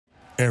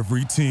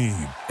Every team,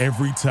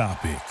 every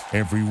topic,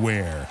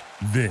 everywhere.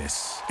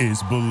 This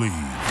is Believe.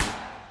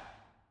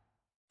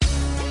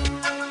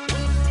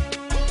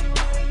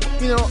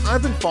 You know,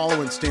 I've been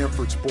following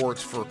Stanford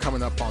sports for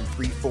coming up on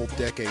 3 full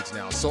decades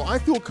now, so I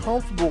feel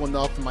comfortable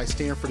enough in my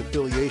Stanford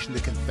affiliation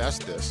to confess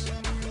this.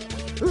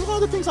 There's a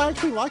lot of things I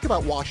actually like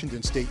about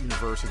Washington State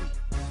University.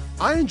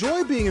 I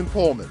enjoy being in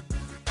Pullman.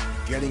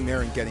 Getting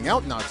there and getting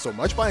out, not so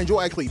much, but I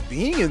enjoy actually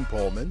being in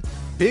Pullman.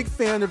 Big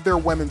fan of their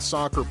women's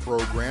soccer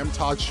program.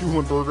 Todd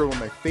Schulenberger, one of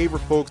my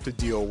favorite folks to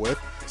deal with.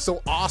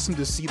 So awesome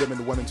to see them in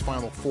the women's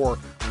Final Four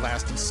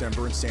last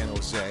December in San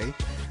Jose.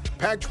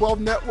 Pac-12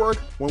 Network,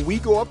 when we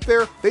go up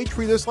there, they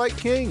treat us like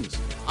kings.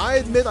 I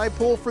admit I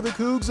pull for the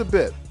Cougs a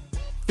bit.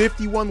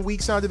 51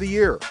 weeks out of the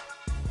year.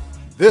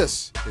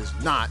 This is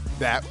not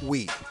that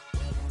week,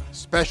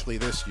 especially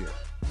this year.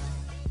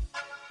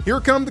 Here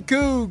come the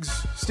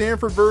Cougs.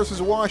 Stanford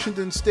versus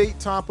Washington State,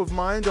 top of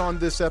mind on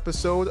this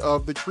episode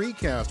of the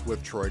TreeCast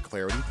with Troy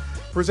Clarity,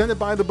 presented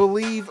by the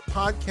Believe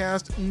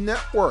Podcast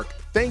Network.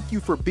 Thank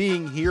you for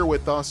being here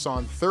with us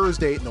on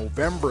Thursday,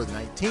 November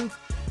 19th,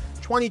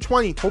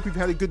 2020. Hope you've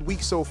had a good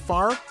week so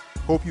far.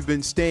 Hope you've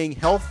been staying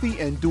healthy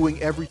and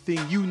doing everything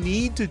you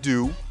need to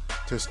do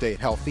to stay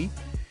healthy.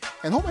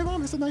 And hope my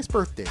mom has a nice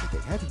birthday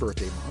today. Happy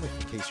birthday, Mom,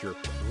 in case you're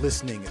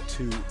listening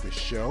to the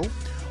show.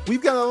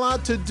 We've got a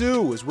lot to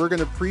do as we're going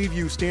to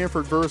preview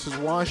Stanford versus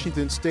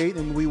Washington State,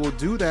 and we will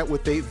do that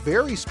with a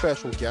very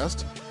special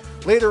guest.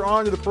 Later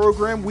on in the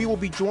program, we will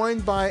be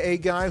joined by a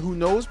guy who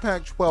knows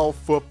Pac-12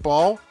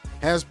 football,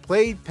 has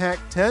played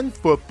Pac-10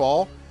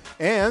 football,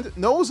 and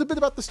knows a bit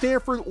about the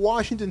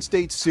Stanford-Washington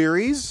State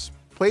series,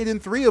 played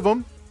in 3 of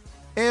them,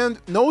 and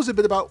knows a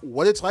bit about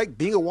what it's like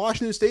being a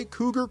Washington State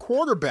Cougar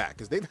quarterback,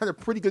 because they've had a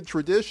pretty good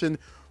tradition.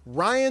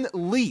 Ryan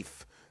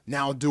Leaf,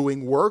 now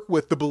doing work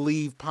with the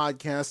Believe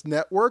Podcast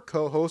Network,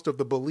 co-host of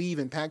the Believe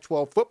in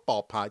Pac-12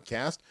 Football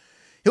Podcast.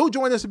 He'll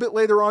join us a bit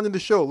later on in the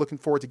show. Looking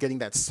forward to getting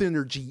that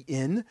synergy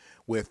in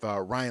with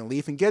Ryan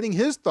Leaf and getting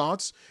his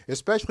thoughts,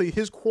 especially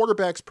his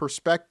quarterback's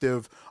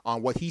perspective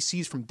on what he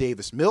sees from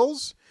Davis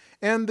Mills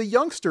and the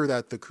youngster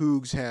that the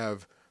Cougs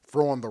have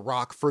thrown the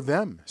rock for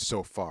them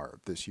so far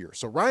this year.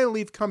 So Ryan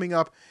Leaf coming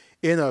up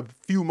in a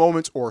few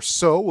moments or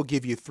so. We'll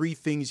give you 3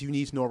 things you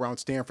need to know around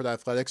Stanford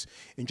athletics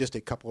in just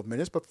a couple of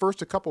minutes. But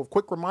first, a couple of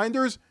quick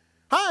reminders.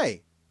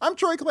 Hi, I'm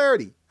Troy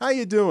Clarity. How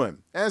you doing?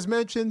 As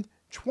mentioned,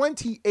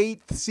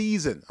 28th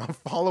season of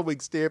following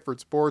Stanford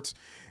sports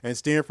and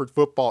Stanford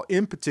football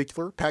in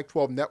particular.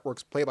 Pac-12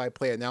 Network's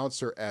play-by-play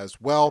announcer as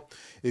well.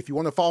 If you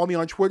want to follow me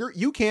on Twitter,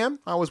 you can.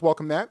 I always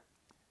welcome that.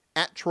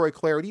 At Troy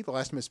Clarity, the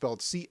last name is spelled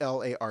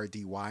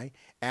Clardy.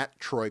 At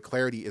Troy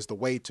Clarity is the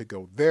way to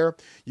go there.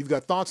 You've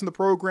got thoughts on the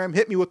program,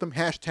 hit me with them,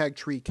 hashtag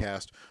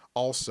TreeCast,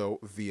 also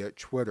via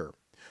Twitter.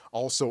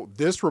 Also,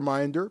 this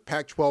reminder,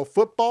 Pac-12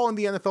 football and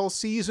the NFL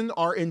season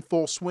are in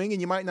full swing,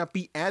 and you might not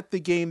be at the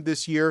game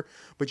this year,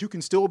 but you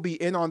can still be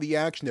in on the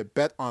action at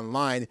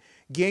BetOnline.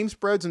 Game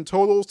spreads and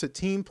totals to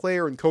team,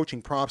 player, and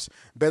coaching props.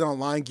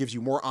 BetOnline gives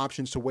you more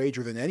options to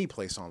wager than any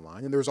place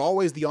online, and there's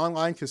always the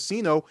online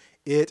casino.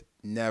 It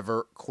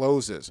never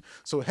closes.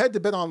 So head to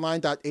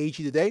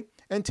betonline.ag today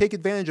and take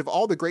advantage of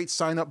all the great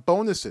sign-up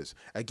bonuses.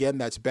 Again,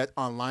 that's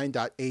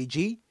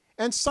betonline.ag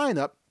and sign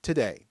up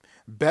today.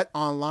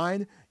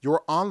 BetOnline,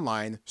 your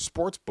online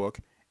sportsbook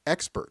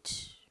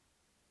experts.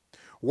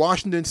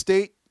 Washington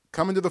State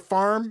coming to the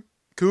farm.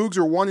 Cougs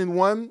are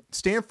 1-1.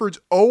 Stanford's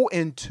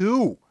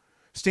 0-2.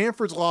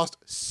 Stanford's lost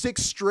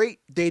 6 straight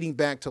dating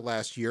back to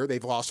last year.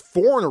 They've lost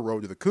 4 in a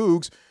row to the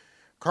Cougs.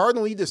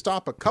 Cardinal need to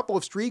stop a couple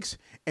of streaks,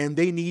 and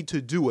they need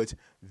to do it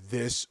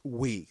this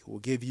week. We'll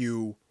give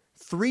you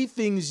 3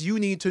 things you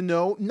need to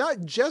know,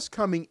 not just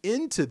coming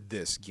into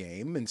this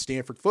game in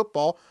Stanford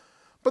football,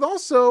 but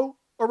also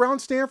around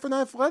Stanford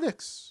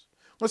athletics.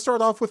 Let's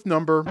start off with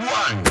number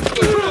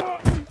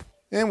 1.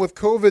 And with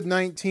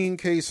COVID-19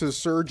 cases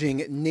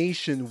surging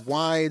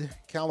nationwide,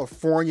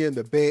 California and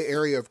the Bay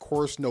Area, of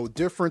course, no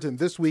different. And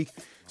this week,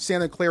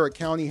 Santa Clara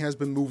County has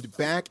been moved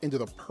back into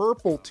the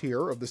purple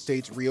tier of the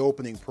state's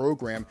reopening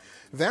program.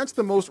 That's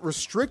the most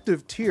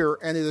restrictive tier,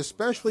 and it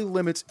especially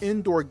limits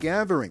indoor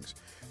gatherings.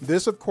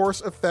 This, of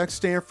course, affects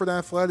Stanford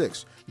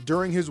athletics.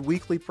 During his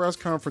weekly press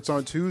conference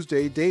on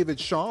Tuesday, David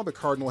Shaw, the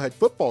Cardinal head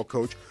football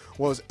coach,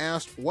 was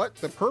asked what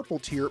the purple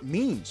tier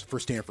means for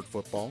Stanford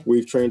football.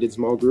 We've trained in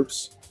small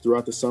groups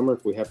throughout the summer.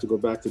 If we have to go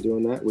back to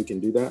doing that, we can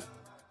do that.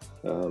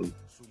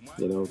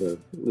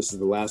 This is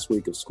the last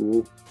week of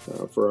school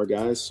for our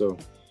guys, so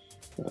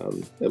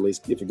at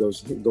least if it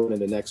goes going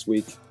into next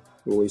week,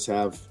 we'll at least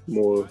have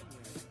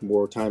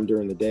more time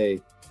during the day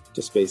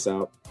to space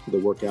out the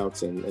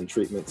workouts and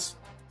treatments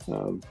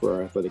for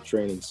our athletic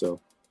training. So,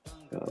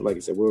 like I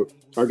said,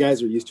 our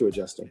guys are used to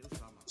adjusting.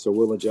 So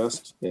we'll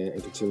adjust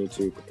and continue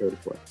to prepare to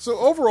play. So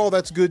overall,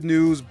 that's good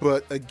news,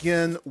 but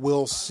again,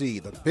 we'll see.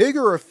 The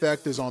bigger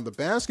effect is on the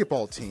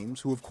basketball teams,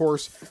 who, of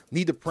course,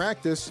 need to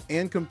practice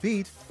and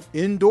compete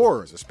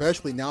indoors,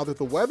 especially now that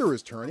the weather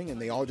is turning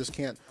and they all just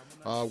can't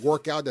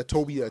work out at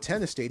Toby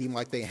Tennis Stadium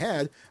like they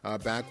had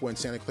back when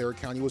Santa Clara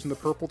County was in the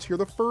purple tier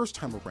the first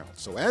time around.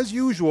 So as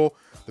usual,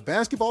 The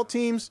basketball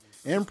teams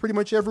and pretty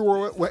much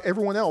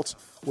everyone else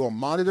will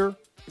monitor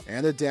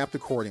and adapt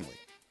accordingly.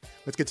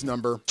 Let's get to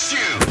number 2.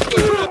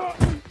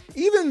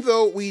 Even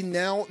though we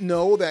now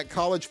know that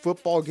college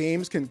football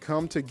games can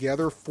come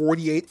together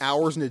 48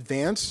 hours in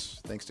advance,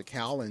 thanks to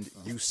Cal and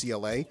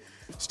UCLA,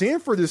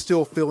 Stanford is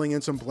still filling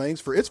in some blanks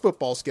for its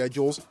football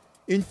schedules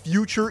in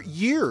future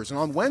years. And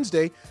on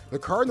Wednesday, the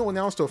Cardinal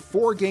announced a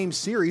 4-game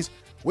series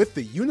with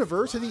the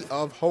University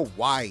of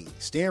Hawaii.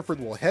 Stanford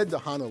will head to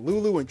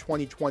Honolulu in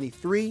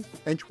 2023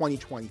 and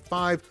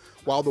 2025,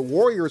 while the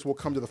Warriors will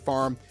come to the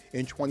Farm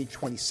in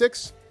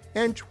 2026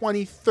 and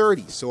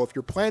 2030. So if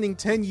you're planning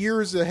 10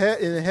 years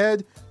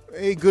ahead,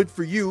 A, good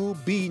for you.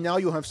 B, now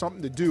you'll have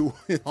something to do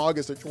in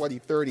August of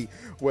 2030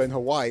 when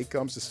Hawaii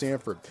comes to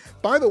Stanford.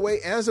 By the way,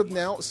 as of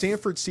now,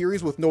 Stanford's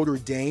series with Notre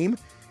Dame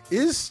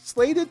is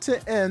slated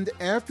to end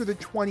after the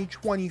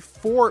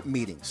 2024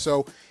 meeting.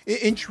 So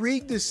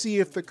intrigued to see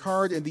if the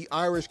Card and the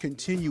Irish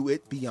continue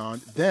it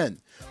beyond then.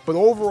 But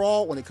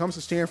overall, when it comes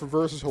to Stanford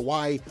versus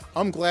Hawaii,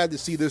 I'm glad to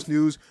see this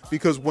news,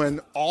 because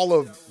when all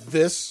of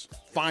this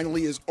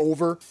finally is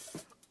over,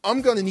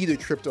 I'm going to need a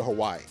trip to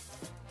Hawaii.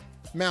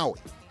 Maui,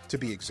 to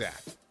be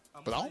exact.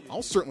 But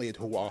I'll certainly head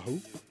to Oahu.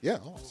 Yeah,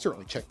 I'll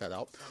certainly check that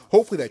out.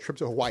 Hopefully that trip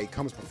to Hawaii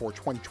comes before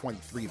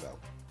 2023, though.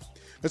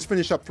 Let's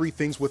finish up 3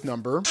 things with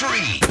number 3.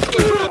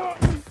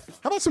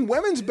 How about some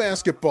women's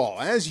basketball?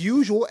 As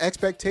usual,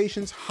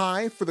 expectations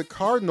high for the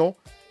Cardinal.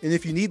 And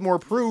if you need more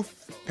proof,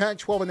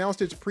 Pac-12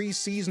 announced its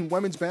preseason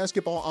women's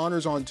basketball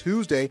honors on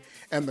Tuesday,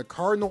 and the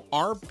Cardinal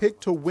are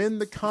picked to win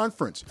the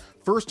conference.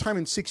 First time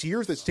in 6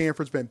 years that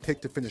Stanford's been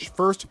picked to finish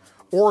first.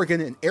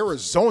 Oregon and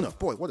Arizona.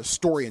 Boy, what a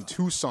story in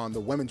Tucson. The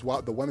women's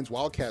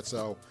Wildcats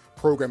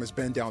program has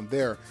been down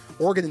there.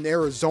 Oregon and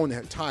Arizona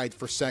have tied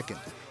for second.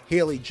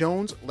 Haley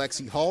Jones,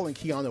 Lexi Hall, and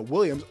Kiana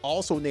Williams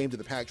also named to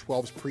the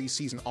Pac-12's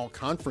preseason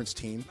all-conference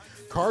team.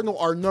 Cardinal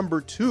are number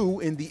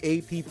 2 in the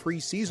AP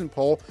preseason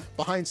poll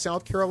behind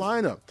South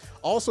Carolina.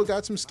 Also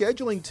got some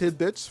scheduling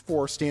tidbits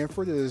for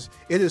Stanford. It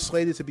is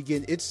slated to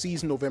begin its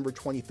season November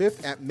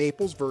 25th at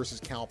Maples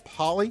versus Cal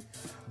Poly.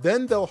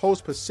 Then they'll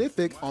host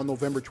Pacific on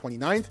November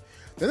 29th.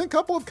 Then a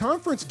couple of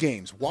conference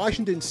games.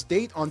 Washington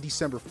State on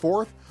December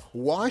 4th.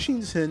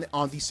 Washington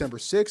on December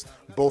 6th,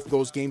 both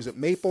those games at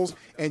Maples,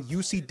 and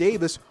UC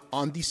Davis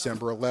on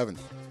December 11th.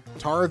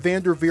 Tara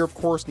Vanderveer, of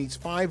course, needs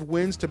 5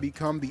 wins to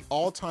become the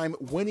all-time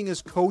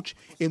winningest coach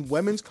in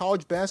women's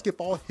college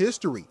basketball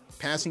history,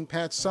 passing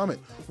Pat Summitt.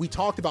 We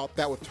talked about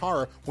that with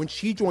Tara when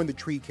she joined the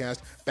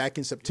TreeCast back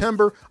in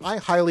September. I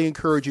highly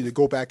encourage you to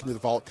go back into the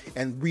vault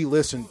and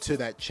re-listen to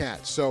that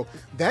chat. So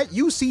that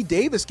UC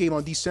Davis game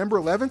on December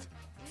 11th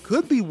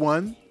could be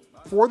one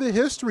for the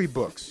history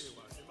books.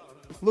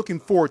 Looking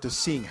forward to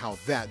seeing how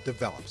that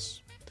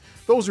develops.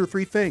 Those are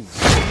 3 things.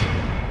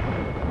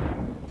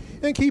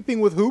 And keeping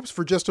with hoops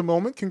for just a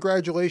moment,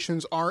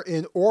 congratulations are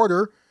in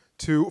order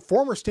to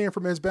former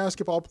Stanford men's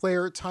basketball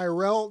player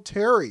Tyrell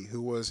Terry,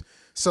 who was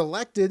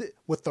selected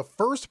with the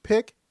first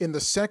pick in the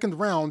 2nd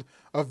round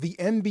of the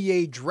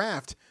NBA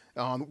draft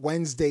on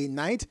Wednesday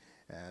night,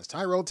 as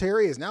Tyrell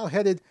Terry is now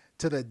headed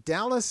to the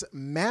Dallas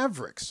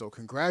Mavericks. So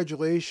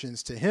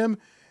congratulations to him,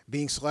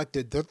 being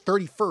selected the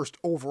 31st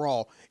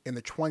overall in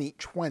the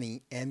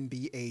 2020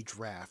 NBA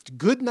draft.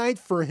 Good night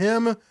for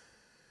him.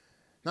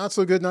 Not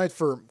so good night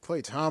for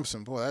Klay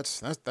Thompson. Boy,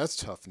 that's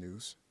tough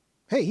news.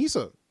 Hey, he's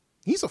a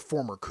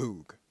former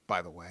Coug,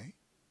 by the way.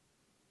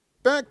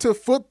 Back to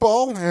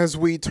football as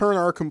we turn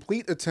our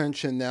complete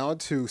attention now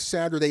to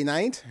Saturday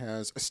night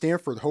as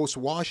Stanford hosts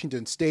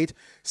Washington State,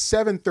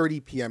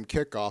 7:30 p.m.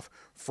 kickoff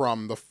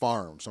from the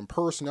Farm. Some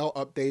personnel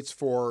updates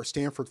for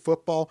Stanford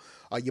football.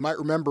 You might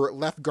remember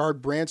left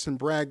guard Branson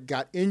Bragg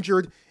got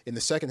injured in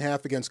the second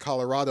half against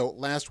Colorado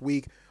last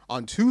week.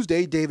 On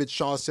Tuesday, David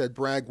Shaw said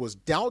Bragg was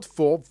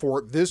doubtful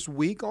for this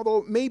week,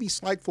 although maybe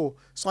slightly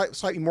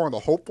more on the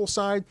hopeful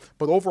side,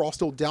 but overall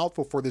still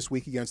doubtful for this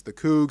week against the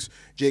Cougs.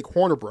 Jake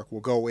Hornibrook will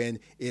go in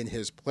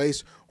his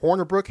place.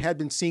 Hornibrook had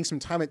been seeing some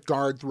time at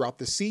guard throughout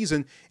the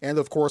season and,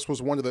 of course,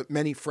 was one of the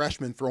many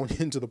freshmen thrown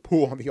into the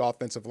pool on the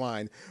offensive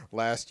line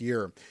last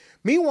year.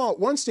 Meanwhile,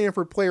 one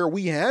Stanford player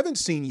we haven't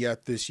seen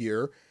yet this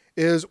year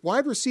is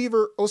wide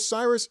receiver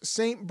Osiris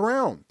St.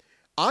 Brown.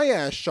 I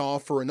asked Shaw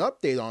for an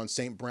update on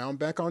St. Brown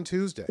back on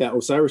Tuesday. Yeah,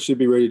 Osiris should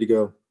be ready to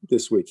go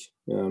this week.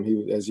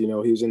 As you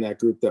know, he was in that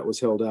group that was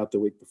held out the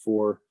week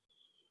before,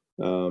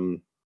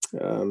 coming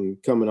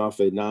off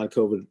a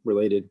non-COVID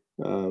related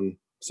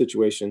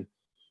situation.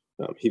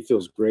 He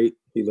feels great.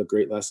 He looked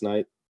great last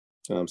night.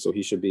 So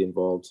he should be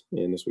involved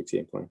in this week's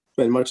game plan.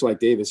 And much like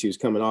Davis, he was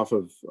coming off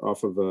of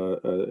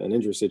an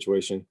injury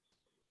situation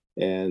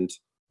and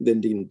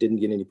then didn't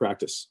get any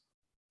practice.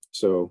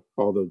 So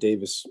although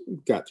Davis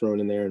got thrown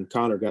in there and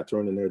Connor got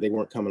thrown in there, they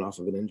weren't coming off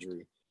of an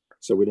injury.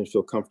 So we didn't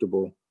feel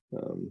comfortable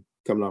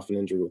coming off an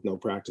injury with no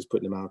practice,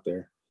 putting him out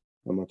there.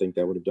 I think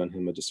that would have done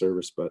him a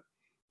disservice, but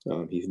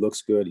He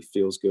looks good. He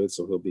feels good,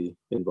 so he'll be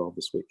involved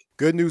this week.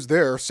 Good news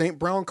there. St.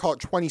 Brown caught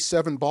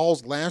 27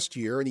 balls last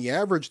year, and he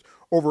averaged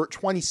over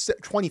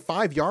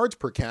 25 yards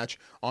per catch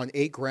on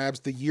 8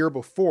 grabs the year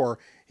before.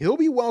 He'll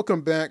be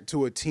welcome back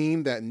to a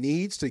team that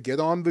needs to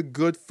get on the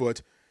good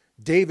foot.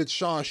 David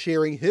Shaw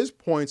sharing his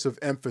points of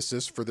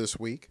emphasis for this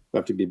week.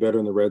 Have to be better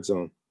in the red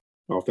zone,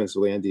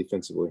 offensively and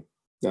defensively.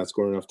 Not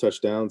scoring enough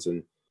touchdowns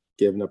and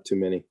giving up too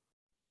many.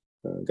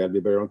 Got to be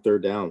better on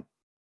third down.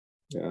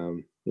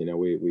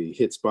 We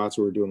hit spots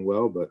where we're doing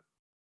well, but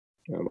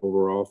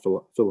overall,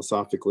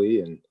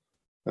 philosophically and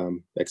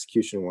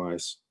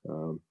execution-wise,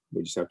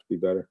 we just have to be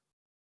better.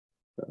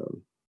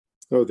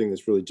 Another thing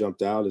that's really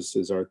jumped out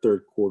is our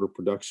third quarter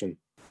production.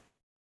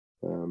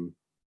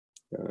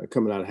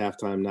 Coming out of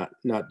halftime,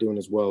 not doing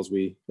as well as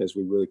we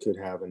really could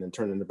have, and then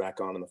turning it back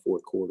on in the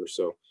fourth quarter.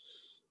 So,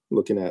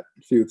 looking at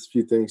a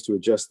few things to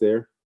adjust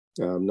there,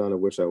 none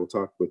of which I will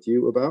talk with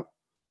you about.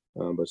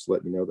 But just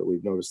let me know that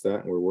we've noticed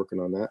that and we're working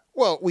on that.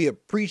 Well, we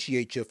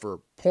appreciate you for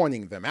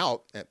pointing them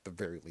out at the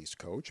very least,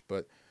 Coach.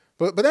 But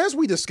as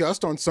we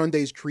discussed on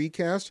Sunday's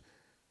TreeCast,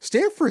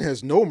 Stanford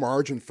has no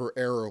margin for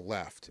error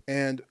left.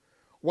 And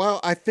while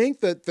I think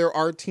that there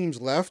are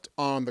teams left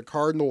on the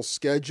Cardinals'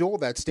 schedule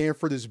that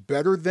Stanford is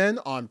better than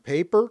on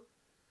paper,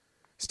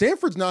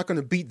 Stanford's not going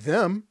to beat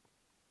them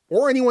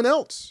or anyone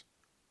else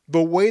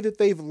the way that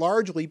they've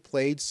largely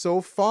played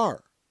so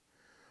far.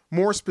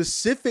 More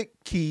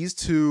specific keys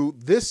to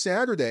this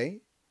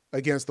Saturday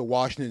against the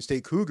Washington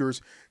State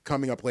Cougars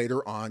coming up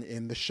later on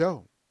in the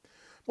show.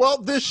 Well,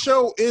 this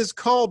show is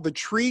called the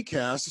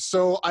TreeCast,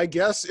 so I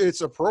guess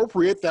it's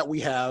appropriate that we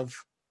have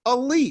a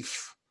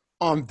Leaf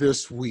on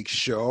this week's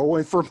show.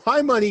 And for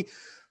my money,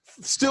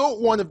 still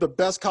one of the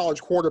best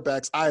college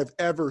quarterbacks I have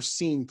ever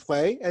seen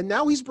play. And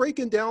now he's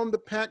breaking down the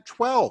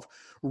Pac-12.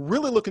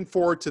 Really looking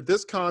forward to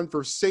this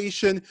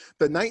conversation.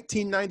 The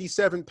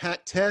 1997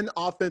 Pac-10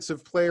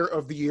 Offensive Player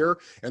of the Year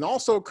and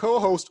also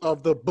co-host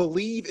of the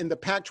Believe in the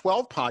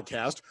Pac-12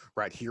 podcast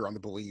right here on the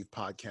Believe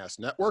Podcast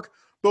Network,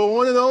 the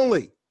one and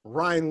only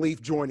Ryan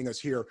Leaf joining us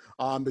here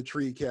on the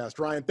TreeCast.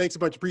 Ryan, thanks a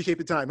bunch. Appreciate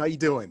the time. How you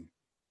doing?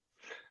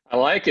 I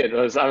like it.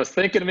 I was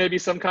thinking maybe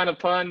some kind of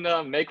pun,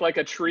 make like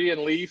a tree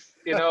and leaf,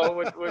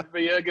 would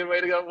be a good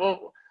way to go.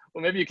 Well,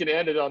 maybe you can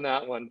end it on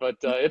that one, but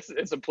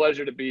it's a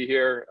pleasure to be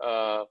here.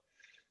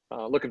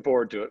 Looking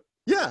forward to it.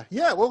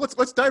 Yeah. Well,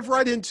 let's dive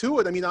right into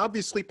it. I mean,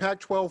 obviously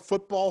Pac-12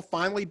 football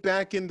finally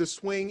back in the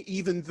swing,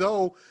 even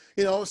though,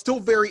 still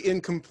very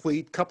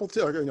incomplete.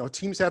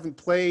 Teams haven't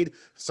played.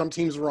 Some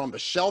teams are on the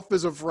shelf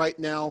as of right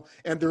now.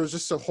 And there's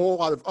just a whole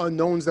lot of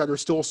unknowns that are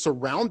still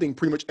surrounding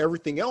pretty much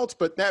everything else.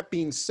 But that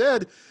being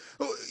said,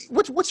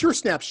 what's your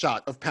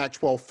snapshot of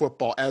Pac-12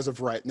 football as of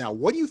right now?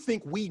 What do you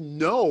think we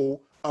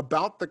know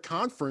about the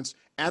conference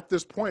at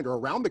this point, or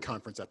around the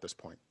conference at this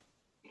point?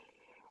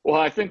 Well,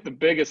 I think the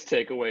biggest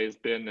takeaway has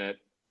been that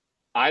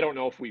I don't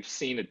know if we've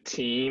seen a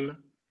team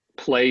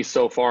play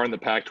so far in the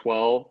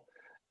Pac-12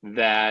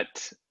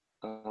 that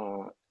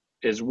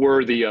is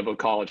worthy of a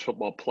college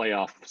football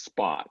playoff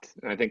spot.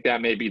 And I think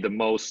that may be the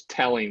most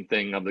telling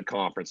thing of the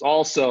conference.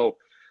 Also,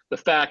 the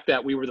fact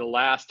that we were the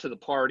last to the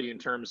party in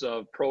terms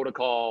of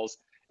protocols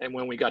and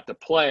when we got to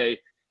play,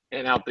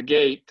 and out the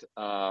gate,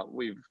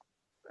 we've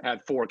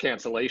had 4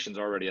 cancellations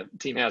already. A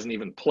team hasn't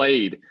even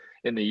played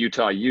in the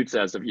Utah Utes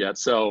as of yet.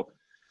 So,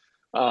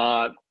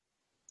 that's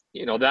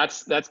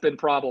been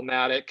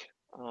problematic.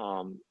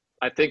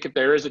 I think if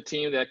there is a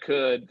team that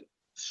could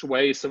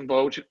sway some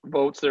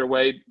votes their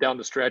way down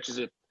the stretches,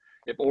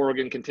 if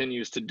Oregon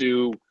continues to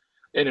do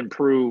and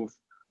improve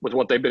with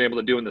what they've been able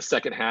to do in the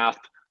second half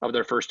of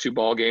their first 2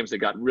 ball games. They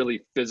got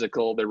really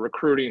physical. Their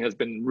recruiting has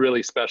been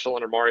really special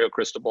under Mario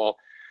Cristobal.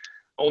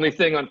 Only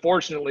thing,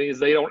 unfortunately, is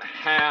they don't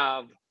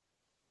have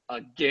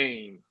a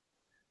game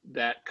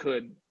that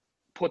could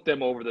put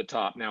them over the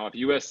top. Now, if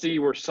USC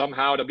were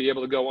somehow to be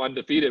able to go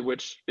undefeated,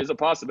 which is a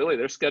possibility,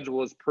 their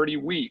schedule is pretty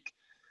weak.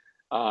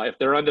 If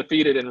they're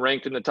undefeated and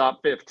ranked in the top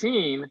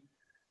 15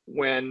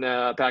 when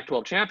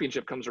Pac-12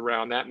 championship comes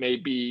around, that may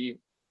be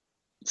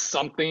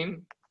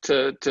something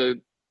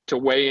to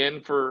weigh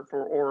in for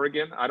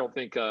Oregon. I don't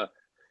think a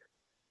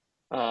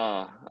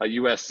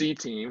USC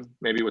team,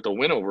 maybe with a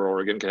win over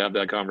Oregon, could have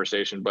that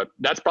conversation. But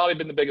that's probably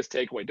been the biggest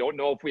takeaway. Don't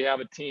know if we have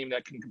a team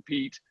that can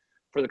compete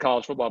for the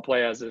college football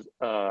play as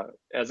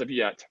of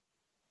yet.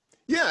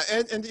 Yeah,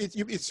 and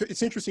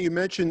it's interesting you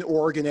mentioned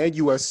Oregon and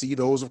USC.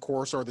 Those, of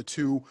course, are the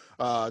 2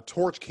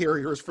 torch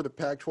carriers for the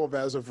Pac-12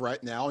 as of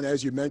right now. And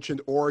as you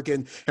mentioned,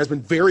 Oregon has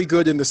been very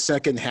good in the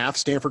second half.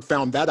 Stanford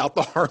found that out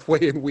the hard way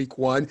in week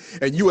 1.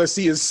 And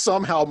USC is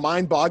somehow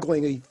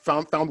mind-bogglingly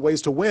found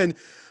ways to win.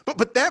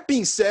 But that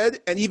being said,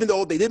 and even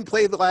though they didn't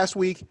play the last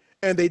week,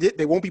 and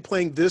they won't be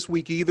playing this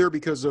week either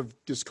because of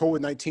just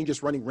COVID-19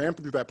 just running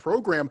rampant through that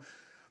program,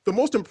 the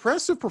most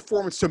impressive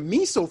performance to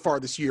me so far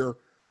this year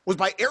was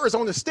by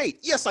Arizona State.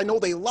 Yes, I know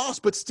they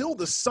lost, but still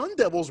the Sun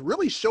Devils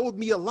really showed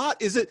me a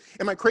lot.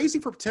 Am I crazy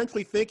for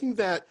potentially thinking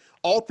that,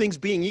 all things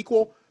being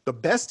equal, the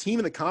best team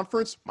in the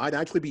conference might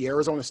actually be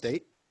Arizona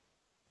State?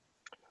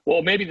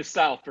 Well, maybe the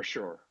South for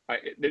sure.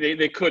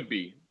 They could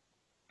be.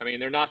 I mean,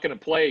 they're not going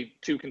to play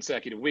 2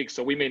 consecutive weeks,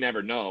 so we may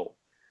never know.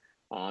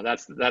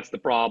 That's the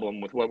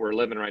problem with what we're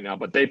living right now.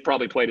 But they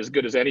probably played as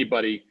good as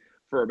anybody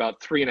for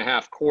about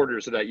 3.5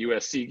 quarters of that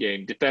USC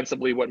game.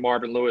 Defensively, what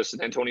Marvin Lewis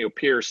and Antonio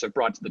Pierce have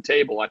brought to the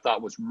table, I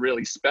thought was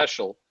really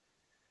special.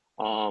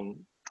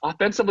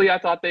 Offensively, I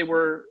thought they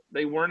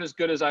weren't as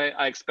good as I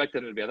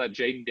expected them to be. I thought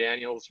Jaden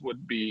Daniels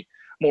would be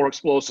more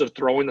explosive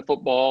throwing the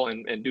football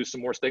and do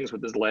some more things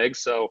with his legs.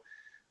 So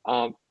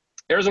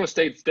Arizona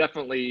State's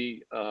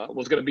definitely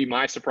was going to be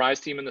my surprise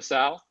team in the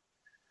South.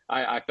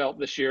 I felt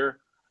this year,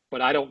 but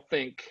I don't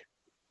think,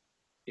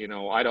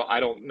 I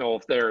don't know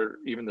if they're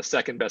even the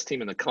second best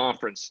team in the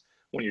conference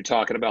when you're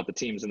talking about the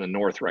teams in the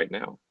North right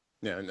now.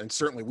 Yeah, and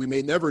certainly we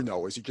may never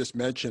know, as you just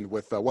mentioned,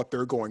 with what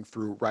they're going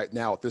through right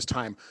now at this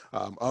time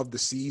of the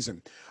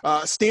season.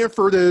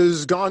 Stanford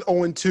has gone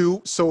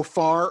 0-2 so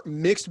far,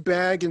 mixed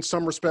bag in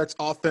some respects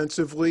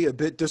offensively, a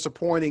bit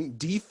disappointing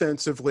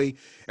defensively,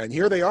 and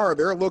here they are.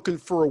 They're looking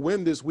for a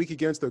win this week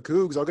against the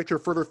Cougs. I'll get your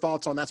further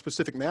thoughts on that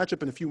specific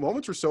matchup in a few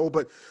moments or so,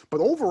 but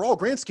overall,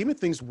 grand scheme of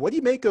things, what do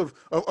you make of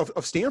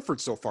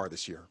Stanford so far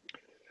this year?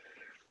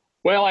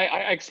 Well, I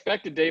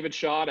expected David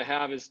Shaw to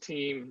have his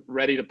team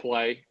ready to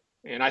play.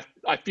 And I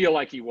feel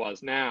like he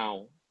was.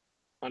 Now,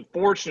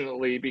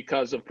 unfortunately,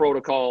 because of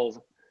protocols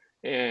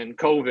and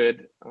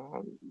COVID,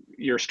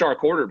 your star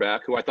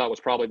quarterback, who I thought was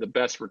probably the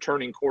best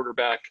returning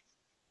quarterback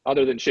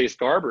other than Chase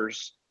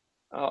Garbers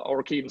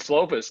or Keaton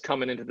Slovis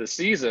coming into the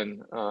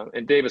season,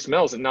 and Davis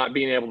Mills and not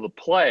being able to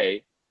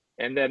play,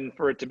 and then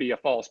for it to be a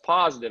false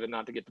positive and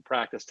not to get to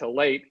practice till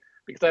late,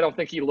 because I don't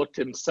think he looked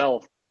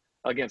himself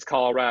against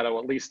Colorado,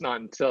 at least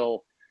not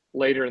until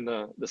later in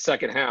the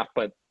second half.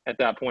 But at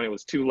that point, it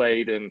was too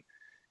late, and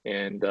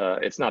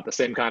it's not the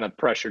same kind of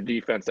pressure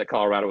defense that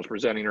Colorado was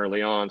presenting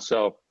early on.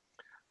 So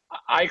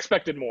I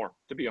expected more,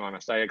 to be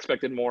honest. I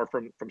expected more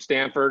from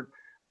Stanford,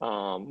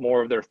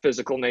 more of their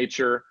physical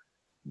nature,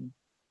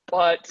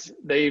 but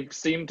they've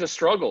seemed to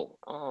struggle.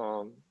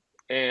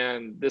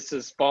 And this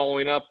is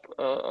following up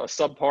a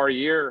subpar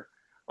year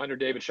under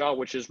David Shaw,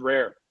 which is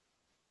rare.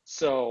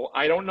 So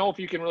I don't know if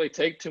you can really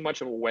take too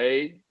much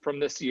away from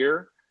this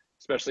year,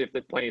 especially if they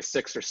play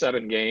 6 or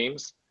 7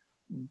 games.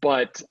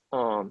 But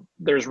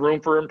there's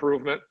room for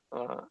improvement,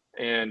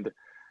 and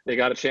they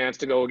got a chance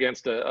to go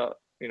against a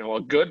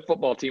good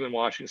football team in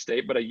Washington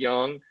State, but a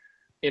young,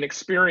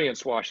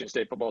 inexperienced Washington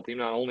State football team,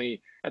 not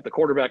only at the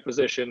quarterback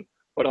position,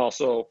 but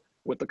also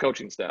with the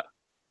coaching staff.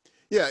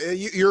 Yeah,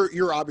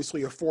 you're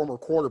obviously a former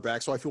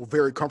quarterback, so I feel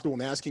very comfortable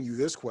in asking you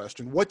this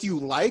question. What do you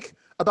like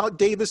about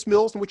Davis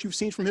Mills and what you've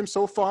seen from him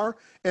so far,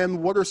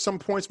 and what are some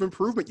points of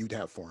improvement you'd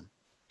have for him?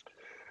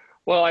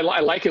 Well, I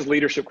like his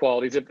leadership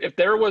qualities. If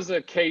there was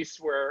a case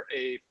where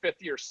a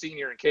fifth-year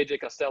senior in KJ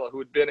Costello, who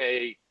had been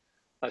a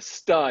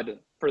stud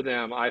for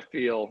them, I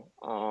feel,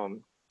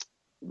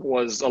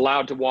 was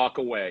allowed to walk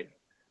away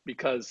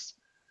because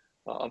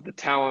of the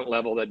talent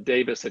level that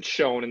Davis had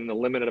shown in the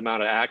limited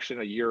amount of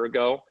action a year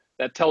ago,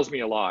 that tells me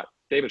a lot.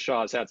 David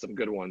Shaw has had some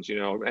good ones,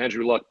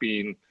 Andrew Luck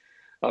being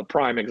a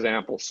prime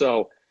example.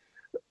 So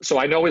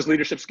I know his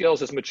leadership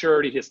skills, his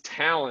maturity, his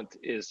talent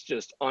is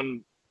just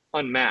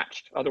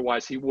unmatched.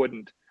 Otherwise, he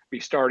wouldn't be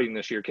starting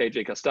this year.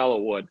 KJ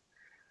Costello would.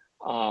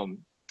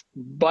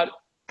 But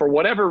for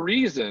whatever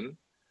reason,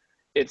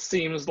 it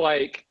seems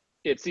like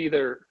it's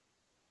either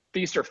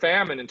feast or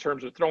famine in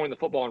terms of throwing the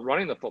football and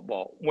running the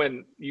football.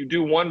 When you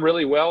do one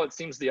really well, it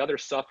seems the other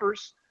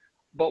suffers.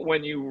 But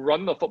when you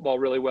run the football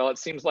really well, it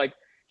seems like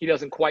he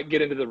doesn't quite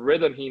get into the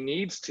rhythm he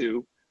needs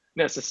to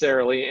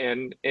necessarily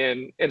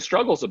and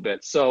struggles a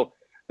bit. So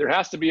there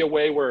has to be a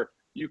way where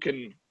you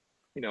can,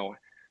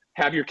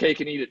 have your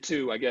cake and eat it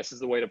too, I guess is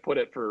the way to put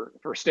it for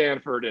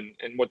Stanford and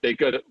what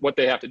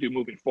they have to do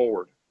moving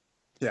forward.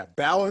 Yeah,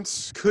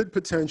 balance could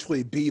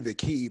potentially be the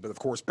key, but of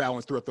course,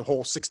 balance throughout the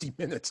whole 60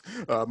 minutes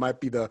might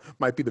be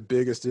the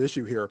biggest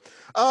issue here.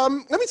 Let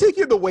me take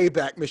you to the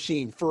Wayback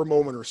Machine for a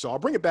moment or so. I'll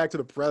bring it back to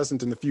the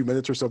present in a few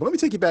minutes or so, but let me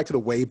take you back to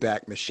the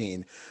Wayback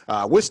Machine.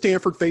 With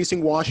Stanford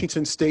facing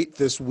Washington State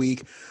this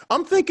week,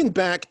 I'm thinking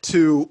back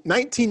to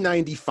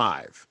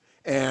 1995.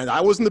 And I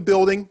was in the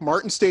building,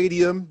 Martin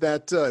Stadium,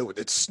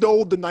 it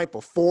snowed the night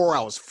before.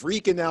 I was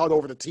freaking out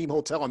over the team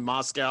hotel in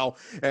Moscow,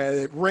 and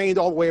it rained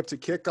all the way up to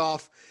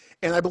kickoff.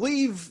 And I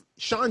believe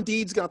Sean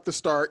Deeds got the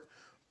start,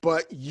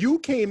 but you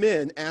came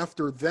in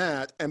after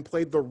that and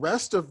played the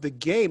rest of the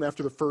game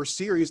after the first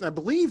series. And I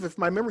believe, if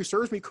my memory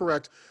serves me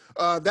correct,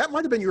 that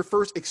might have been your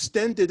first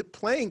extended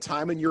playing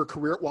time in your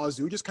career at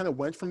Wazoo, just kind of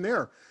went from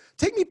there.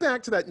 Take me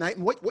back to that night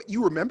and what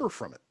you remember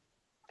from it.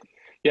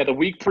 Yeah, the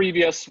week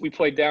previous, we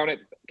played down at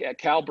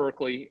Cal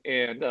Berkeley,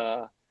 and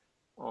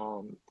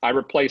I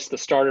replaced the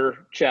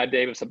starter, Chad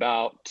Davis,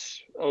 about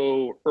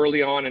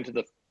early on into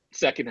the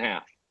second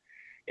half.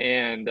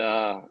 And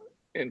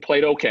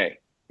played okay.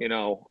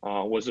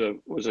 Was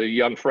a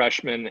young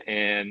freshman,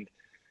 and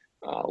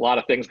a lot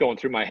of things going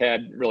through my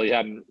head. Really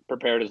hadn't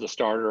prepared as a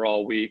starter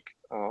all week.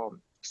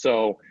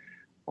 So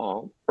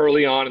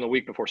early on in the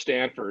week before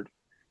Stanford,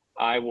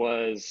 I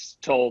was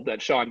told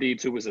that Sean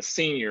Deeds, who was a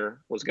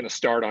senior, was going to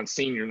start on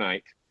senior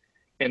night,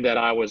 and that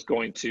I was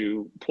going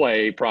to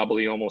play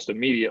probably almost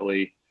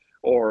immediately,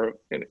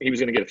 and he was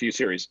going to get a few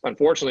series.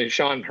 Unfortunately,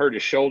 Sean hurt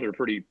his shoulder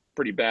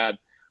pretty bad,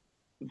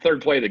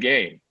 third play of the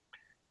game,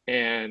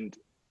 and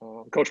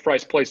Coach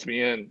Price placed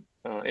me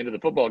into the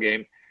football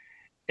game,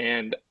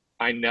 and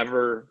I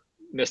never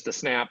missed a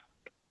snap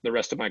the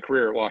rest of my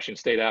career at Washington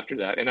State after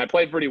that. And I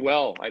played pretty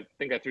well. I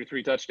think I threw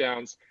 3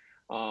 touchdowns.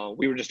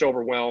 We were just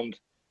overwhelmed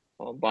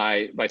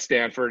by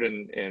Stanford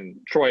and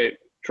Troy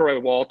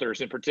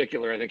Walters in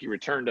particular. I think he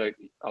returned a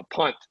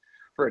punt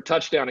for a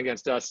touchdown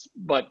against us.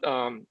 But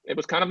it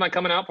was kind of my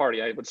coming out party.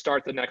 I would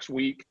start the next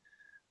week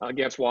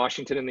against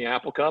Washington in the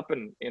Apple Cup,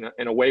 and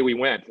away we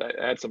went.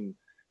 I had some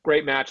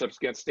great matchups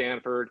against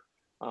Stanford.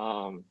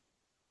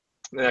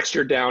 The next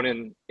year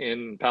down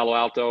in Palo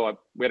Alto,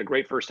 we had a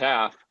great first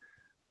half.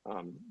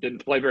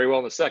 Didn't play very well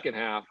in the second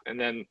half, and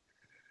then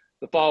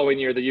the following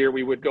year, the year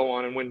we would go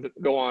on and win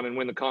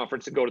the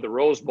conference and go to the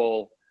Rose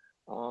Bowl.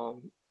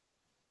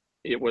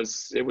 It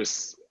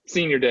was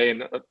senior day,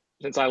 and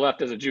since I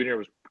left as a junior, it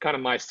was kind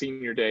of my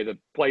senior day. The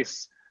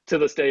place to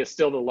this day is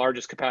still the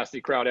largest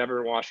capacity crowd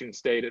ever in Washington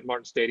State at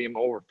Martin Stadium,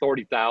 over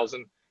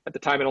 40,000. At the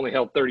time, it only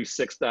held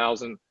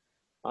 36,000,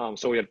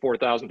 so we had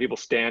 4,000 people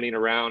standing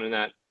around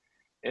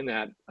in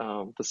that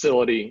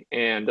facility,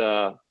 and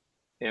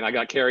I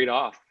got carried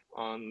off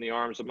on the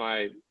arms of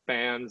my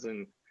fans,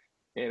 and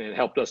it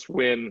helped us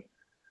win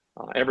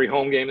every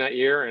home game that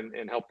year,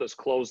 and helped us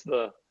close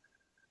the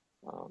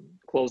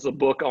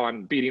book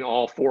on beating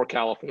all 4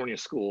 California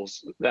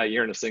schools that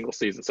year in a single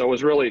season. So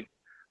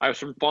I have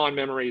some fond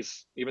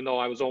memories, even though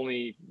I was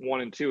only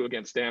 1-2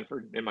 against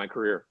Stanford in my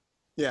career.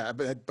 Yeah,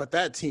 but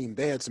that team,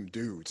 they had some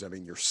dudes. I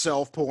mean,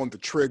 yourself pulling the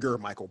trigger,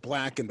 Michael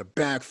Black in the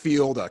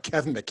backfield,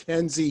 Kevin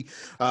McKenzie,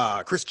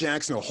 Chris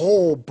Jackson, a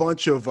whole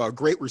bunch of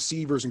great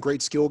receivers and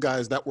great skill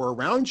guys that were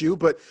around you.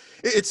 But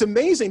it's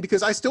amazing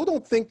because I still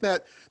don't think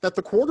that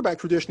the quarterback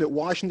tradition at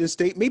Washington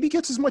State maybe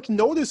gets as much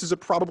notice as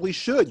it probably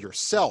should.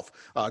 Yourself,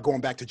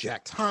 going back to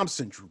Jack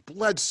Thompson, Drew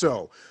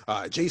Bledsoe,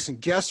 Jason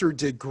Gesser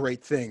did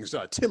great things.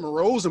 Tim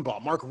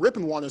Rosenbaum, Mark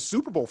Rippon won a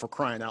Super Bowl, for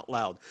crying out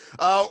loud.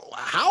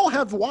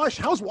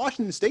 How's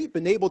Washington State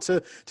been able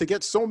to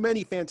get so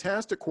many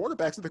fantastic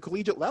quarterbacks at the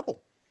collegiate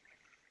level?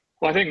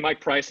 Well, I think Mike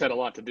Price had a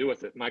lot to do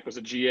with it. Mike was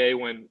a GA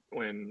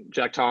when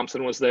Jack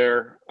Thompson was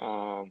there.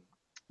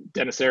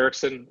 Dennis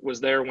Erickson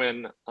was there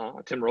when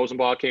Tim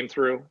Rosenbaum came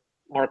through.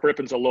 Mark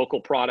Rippon's a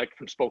local product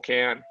from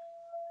Spokane,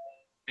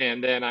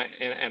 and then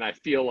I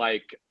feel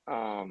like they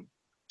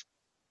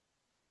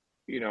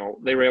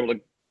were able to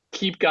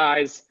keep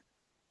guys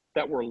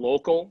that were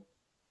local,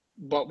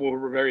 but we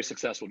were very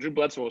successful. Drew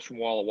Bledsoe was from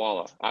Walla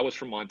Walla. I was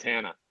from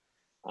Montana.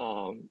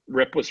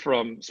 Rip was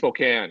from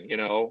Spokane.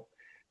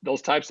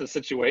 Those types of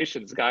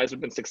situations, guys have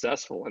been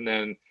successful. And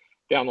then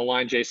down the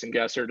line, Jason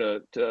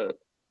Gesser to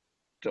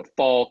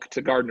Falk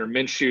to Gardner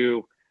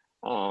Minshew,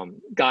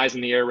 guys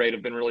in the air raid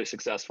have been really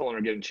successful and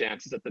are getting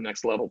chances at the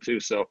next level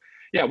too. So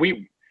yeah,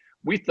 we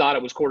thought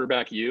it was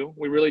quarterback U.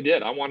 We really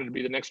did. I wanted to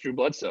be the next Drew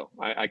Bledsoe.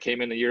 I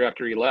came in the year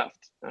after he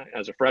left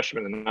as a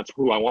freshman, and that's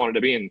who I wanted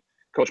to be. And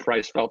Coach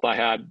Price felt I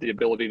had the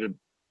ability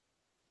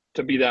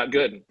to be that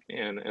good.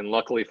 And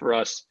luckily for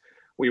us,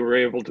 we were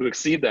able to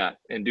exceed that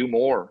and do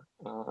more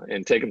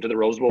and take him to the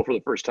Rose Bowl for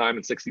the first time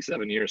in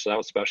 67 years. So that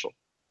was special.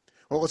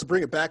 Well, let's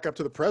bring it back up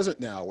to the present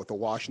now with the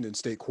Washington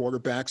State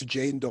quarterbacks.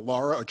 Jayden de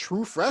Laura, a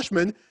true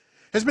freshman,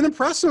 has been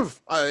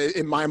impressive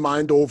in my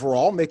mind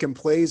overall, making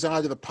plays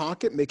out of the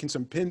pocket, making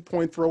some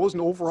pinpoint throws,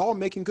 and overall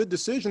making good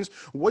decisions.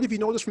 What have you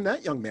noticed from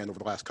that young man over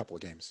the last couple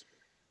of games?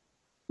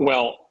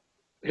 Well,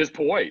 his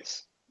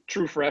poise.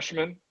 True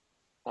freshman,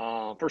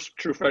 first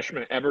true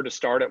freshman ever to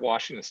start at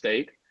Washington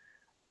State.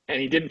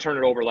 And he didn't turn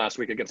it over last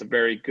week against a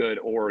very good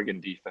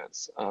Oregon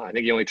defense. I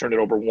think he only turned it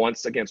over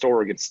once against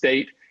Oregon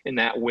State in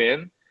that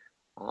win.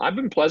 I've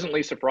been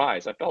pleasantly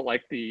surprised. I felt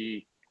like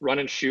the run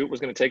and shoot was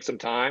going to take some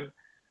time.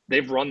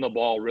 They've run the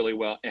ball really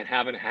well and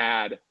haven't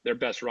had their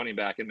best running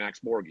back in Max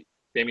Borghi.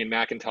 Damian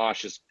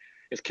McIntosh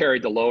has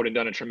carried the load and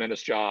done a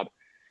tremendous job.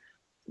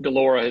 de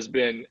Laura has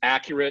been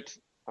accurate,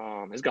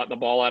 has gotten the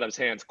ball out of his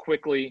hands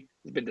quickly,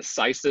 has been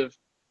decisive.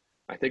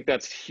 I think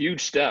that's a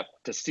huge step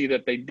to see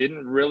that they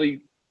didn't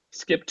really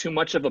skip too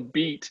much of a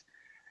beat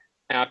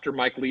after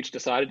Mike Leach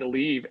decided to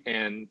leave.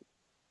 And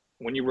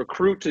when you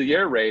recruit to the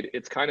air raid,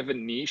 it's kind of a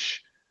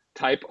niche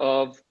type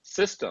of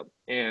system.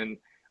 And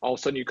all of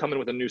a sudden you come in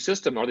with a new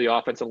system. Are the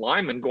offensive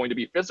linemen going to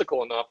be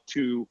physical enough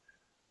to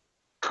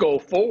go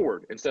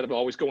forward instead of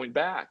always going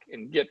back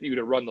and get you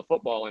to run the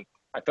football? And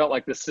I felt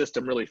like this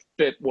system really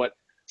fit what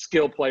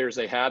skill players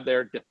they had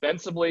there.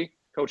 Defensively,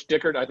 Coach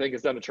Dickert, I think,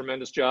 has done a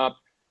tremendous job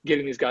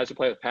getting these guys to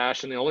play with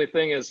passion. The only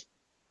thing is,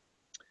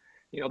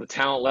 the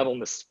talent level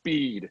and the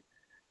speed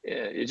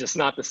is just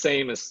not the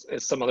same as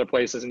some other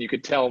places. And you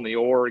could tell in the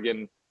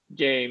Oregon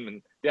game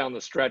and down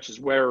the stretches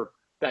where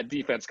that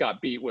defense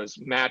got beat was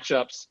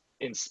matchups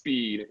in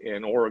speed.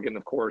 And Oregon,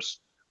 of course,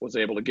 was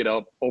able to get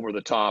up over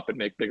the top and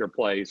make bigger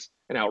plays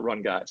and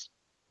outrun guys.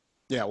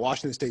 Yeah,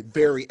 Washington State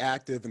very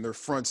active in their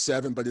front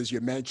seven, but as you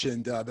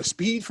mentioned, the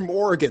speed from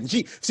Oregon.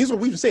 Gee, seems what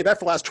we've been saying that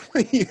for the last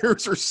 20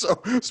 years or so.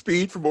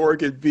 Speed from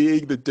Oregon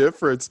being the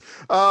difference.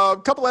 A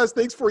couple last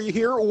things for you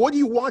here. What are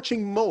you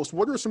watching most?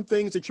 What are some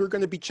things that you're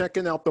going to be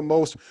checking out the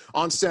most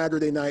on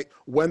Saturday night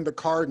when the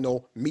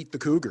Cardinal meet the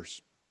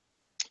Cougars?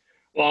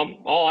 Well,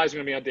 all eyes are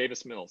going to be on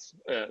Davis Mills.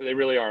 They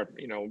really are.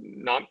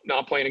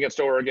 Not playing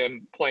against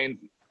Oregon, playing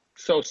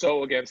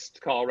so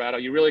against Colorado.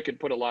 You really could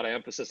put a lot of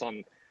emphasis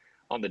on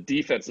the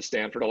defense of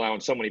Stanford allowing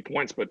so many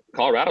points, but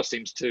Colorado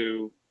seems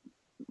to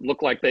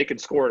look like they can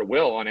score at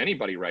will on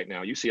anybody right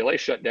now. UCLA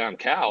shut down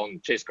Cal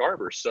and Chase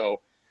Garbers. So,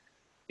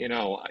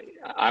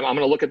 I'm going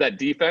to look at that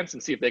defense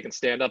and see if they can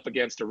stand up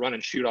against a run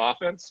and shoot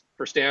offense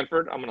for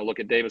Stanford. I'm going to look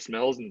at Davis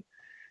Mills and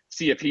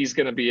see if he's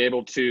going to be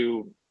able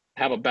to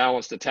have a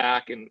balanced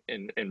attack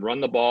and run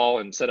the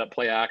ball and set up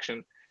play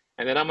action.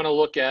 And then I'm going to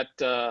look at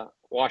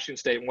Washington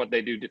State and what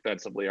they do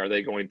defensively. Are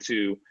they going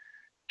to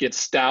get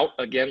stout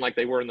again like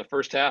they were in the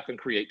first half and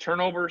create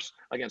turnovers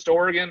against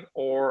Oregon,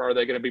 or are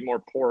they going to be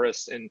more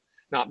porous and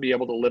not be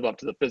able to live up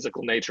to the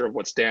physical nature of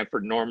what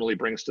Stanford normally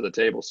brings to the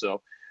table? So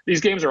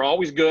these games are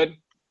always good,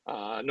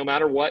 no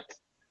matter what.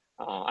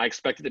 I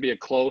expect it to be a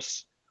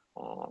close,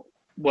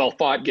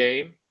 well-fought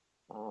game.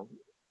 I'm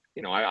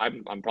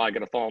probably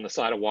going to fall on the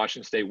side of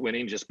Washington State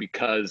winning just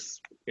because,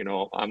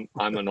 I'm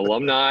an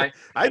alumni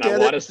and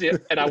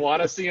I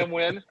want to see them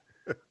win.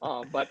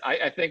 But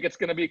I think it's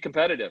going to be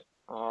competitive.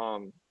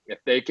 If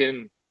they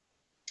can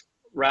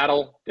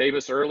rattle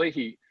Davis early,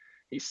 he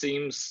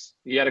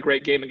had a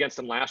great game against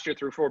them last year,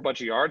 threw for a bunch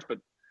of yards, but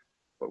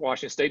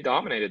Washington State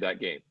dominated that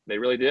game. They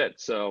really did.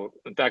 So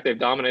in fact, they've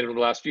dominated over the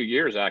last few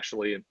years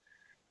actually.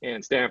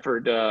 And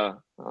Stanford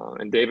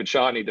and David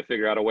Shaw need to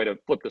figure out a way to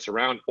flip this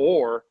around,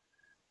 or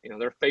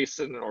they're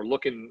facing or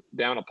looking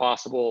down a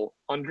possible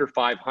under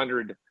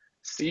 500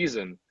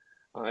 season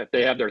if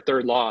they have their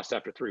third loss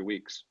after 3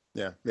 weeks.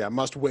 Yeah,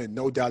 must win,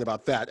 no doubt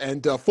about that.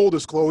 And full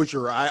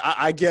disclosure,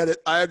 I get it,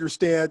 I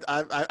understand.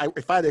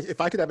 If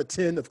I could have a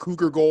tin of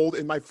Cougar Gold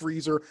in my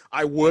freezer,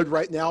 I would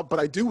right now. But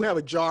I do have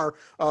a jar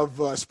of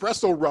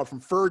espresso rub from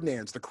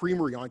Ferdinand's, the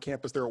creamery on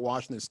campus there at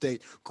Washington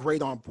State.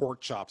 Great on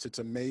pork chops, it's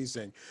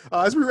amazing.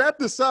 As we wrap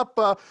this up,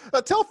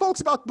 tell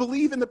folks about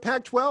Believe in the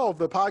Pac-12,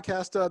 the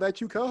podcast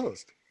that you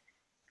co-host.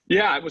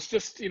 Yeah, it was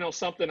just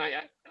something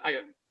I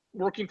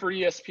working for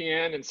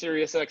ESPN and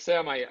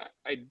SiriusXM.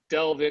 I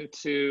delved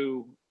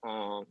into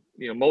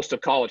most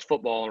of college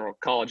football or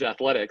college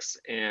athletics,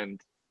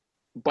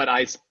 but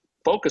I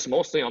focus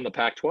mostly on the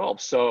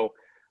Pac-12. So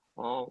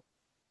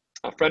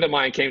a friend of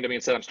mine came to me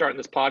and said, "I'm starting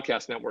this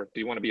podcast network. Do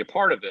you want to be a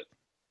part of it?"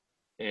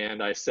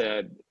 And I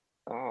said,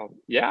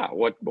 "Yeah."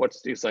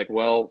 He's like,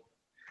 "Well,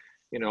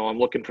 I'm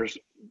looking for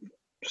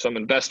some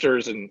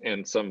investors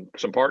and some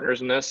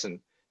partners in this." And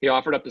he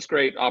offered up this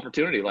great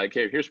opportunity, like,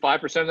 "Hey, here's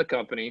 5% of the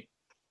company.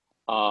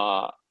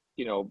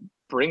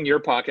 Bring your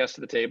podcast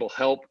to the table,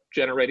 help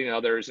generating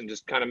others, and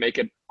just kind of make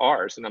it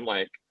ours." And I'm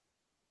like,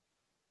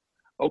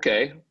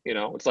 okay,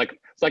 it's like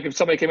if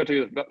somebody came up to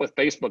you with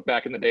Facebook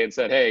back in the day and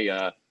said, "Hey, you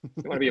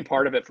want to be a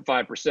part of it for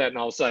 5%?" And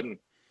all of a sudden,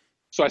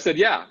 so I said,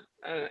 yeah.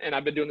 And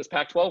I've been doing this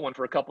Pac-12 one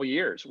for a couple of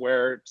years,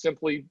 where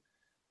simply,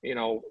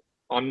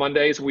 on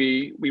Mondays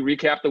we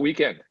recap the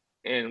weekend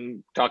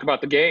and talk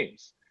about the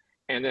games,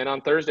 and then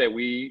on Thursday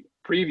we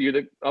preview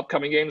the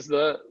upcoming games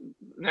the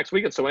next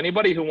weekend. So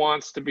anybody who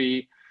wants to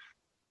be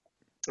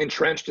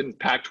entrenched in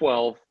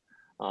Pac-12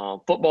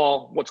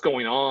 football, what's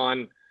going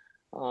on,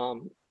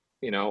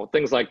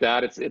 things like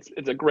that. It's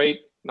a great.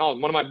 No,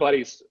 one of my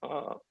buddies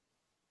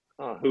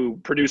who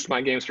produced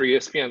my games for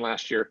ESPN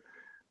last year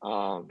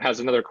has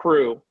another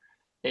crew,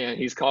 and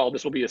he's called.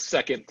 This will be his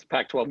second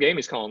Pac-12 game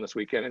he's calling this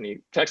weekend, and he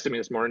texted me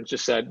this morning,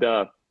 just said,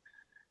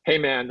 "Hey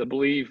man, the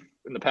Believe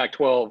in the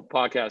Pac-12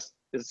 podcast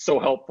is so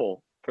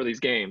helpful for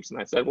these games."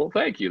 And I said, "Well,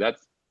 thank you.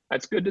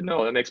 That's good to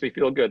know. That makes me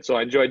feel good." So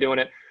I enjoy doing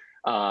it.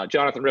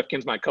 Jonathan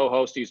Rifkin's my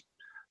co-host. He's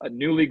a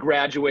newly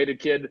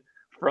graduated kid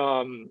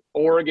from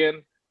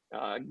Oregon,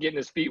 getting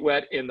his feet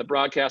wet in the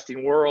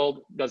broadcasting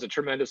world, does a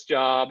tremendous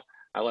job.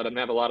 I let him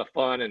have a lot of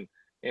fun and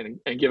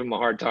give him a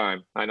hard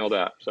time. I know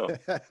that. So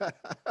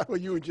well,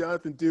 you and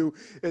Jonathan do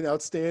an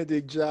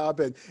outstanding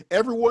job, and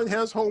everyone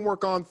has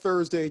homework on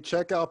Thursday.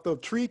 Check out the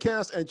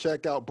TreeCast and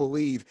check out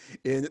Believe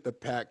in the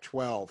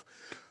Pac-12.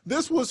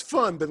 This was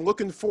fun. Been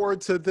looking forward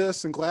to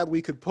this and glad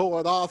we could pull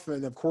it off.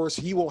 And of course,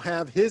 he will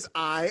have his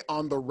eye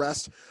on the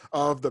rest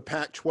of the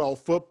Pac-12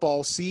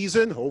 football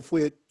season.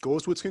 Hopefully it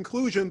goes to its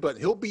conclusion, but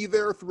he'll be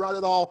there throughout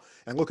it all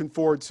and looking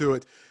forward to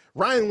it.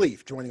 Ryan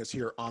Leaf joining us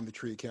here on the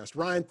TreeCast.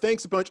 Ryan,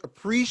 thanks a bunch.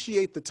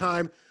 Appreciate the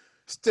time.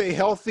 Stay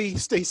healthy,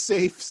 stay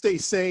safe, stay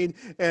sane,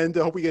 and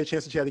hope we get a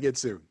chance to chat again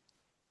soon.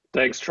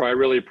 Thanks, Troy. I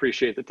really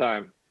appreciate the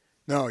time.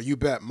 No, you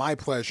bet. My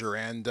pleasure.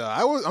 And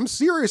I'm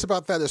serious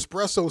about that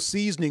espresso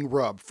seasoning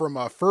rub from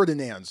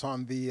Ferdinand's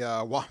on the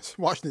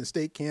Washington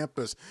State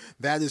campus.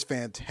 That is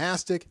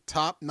fantastic,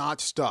 top-notch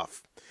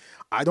stuff.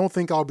 I don't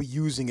think I'll be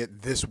using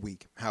it this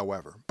week,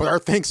 however. But our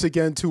thanks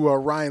again to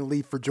Ryan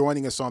Leaf for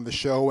joining us on the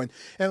show. And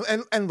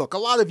look, a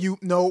lot of you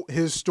know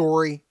his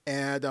story,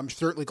 and I'm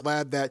certainly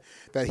glad that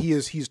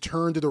he's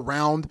turned it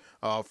around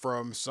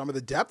from some of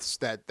the depths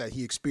that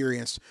he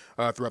experienced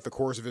throughout the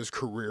course of his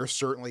career,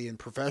 certainly in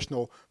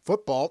professional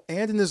football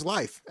and in his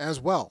life as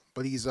well.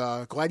 But he's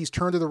glad he's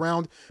turned it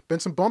around. Been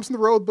some bumps in the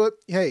road, but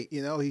hey,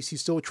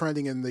 he's still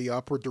trending in the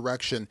upward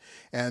direction,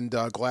 and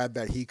glad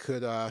that he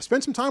could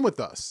spend some time with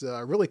us.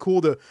 Really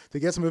cool to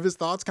get some of his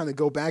thoughts, kind of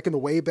go back in the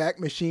Wayback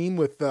Machine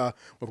with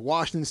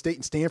Washington State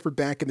and Stanford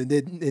back in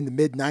the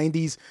mid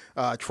 90s.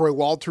 Troy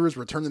Walters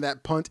returning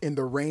that punt in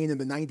the rain in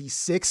the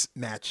 96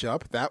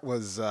 matchup. That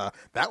was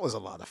a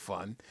lot of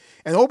fun.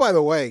 And oh, by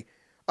the way,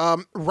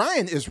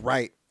 Ryan is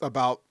right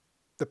about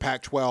the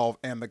Pac-12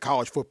 and the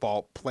college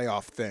football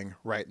playoff thing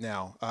right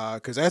now.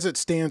 Because as it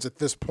stands at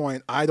this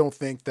point, I don't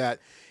think that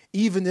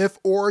even if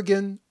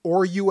Oregon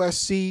or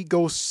USC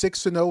go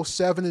 6-0,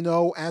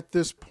 7-0 at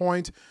this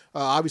point,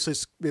 obviously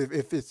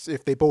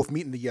if they both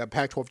meet in the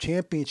Pac-12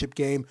 championship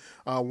game,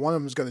 one of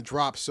them is going to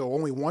drop. So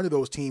only one of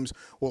those teams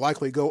will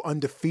likely go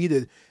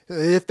undefeated.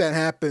 If that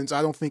happens,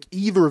 I don't think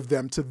either of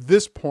them to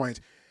this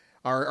point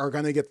are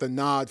going to get the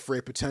nod for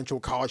a potential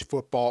college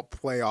football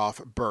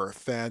playoff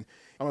berth. And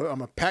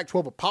I'm a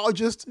Pac-12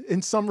 apologist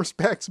in some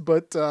respects,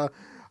 but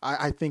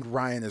I think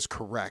Ryan is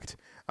correct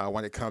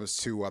when it comes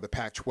to the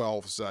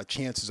Pac-12's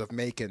chances of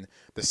making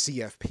the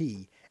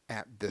CFP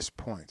at this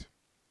point.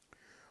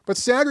 But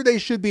Saturday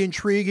should be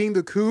intriguing.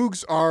 The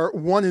Cougs are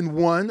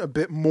 1-1, a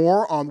bit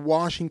more on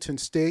Washington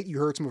State. You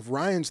heard some of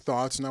Ryan's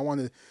thoughts, and I want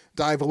to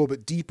dive a little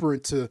bit deeper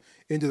into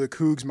the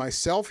Cougs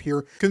myself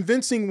here.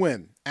 Convincing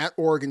win at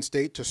Oregon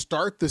State to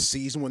start the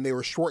season when they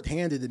were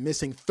shorthanded and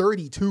missing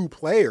 32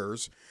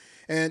 players.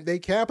 And they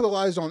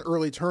capitalized on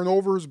early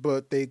turnovers,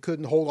 but they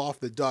couldn't hold off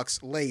the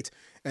Ducks late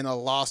in a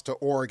loss to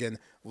Oregon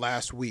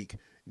last week.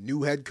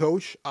 New head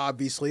coach,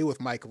 obviously, with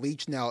Mike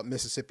Leach now at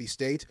Mississippi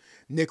State.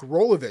 Nick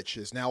Rolovich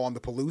is now on the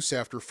Palouse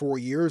after 4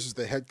 years as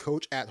the head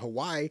coach at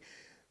Hawaii.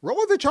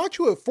 Rolovich,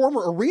 actually a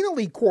former Arena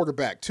League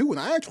quarterback, too, and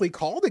I actually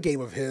called a game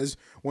of his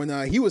when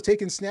he was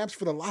taking snaps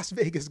for the Las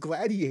Vegas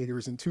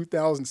Gladiators in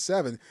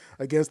 2007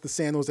 against the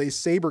San Jose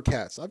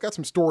SaberCats. I've got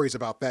some stories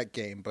about that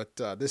game, but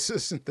this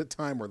isn't the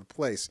time or the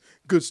place.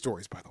 Good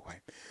stories, by the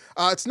way.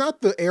 It's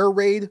not the air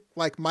raid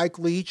like Mike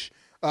Leach,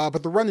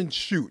 but the run and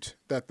shoot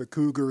that the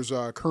Cougars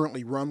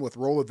currently run with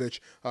Rolovich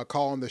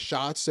calling the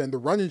shots, and the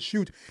run and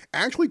shoot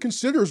actually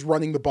considers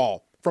running the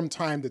ball from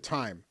time to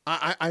time.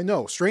 I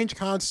know, strange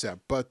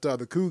concept, but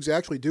the Cougs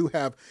actually do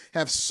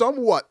have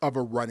somewhat of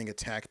a running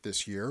attack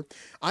this year.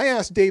 I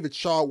asked David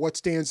Shaw what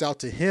stands out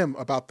to him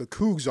about the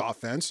Cougs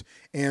offense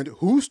and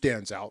who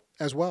stands out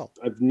as well.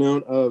 I've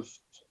known of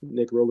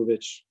Nick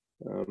Rolovich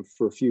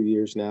for a few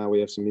years now. We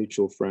have some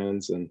mutual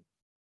friends and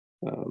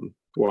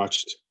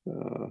watched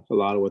a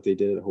lot of what they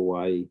did at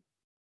Hawaii.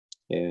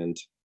 And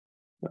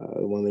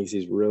one of the things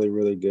he's really,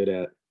 really good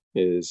at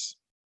is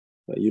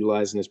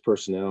utilizing his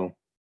personnel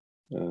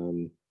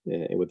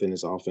within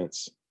his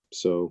offense.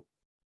 So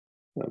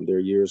there are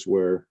years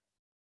where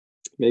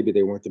maybe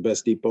they weren't the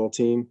best deep ball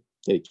team.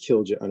 They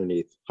killed you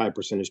underneath. High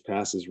percentage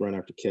passes, run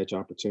after catch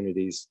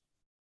opportunities,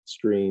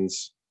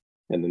 screens.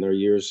 And then there are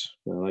years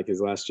like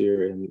his last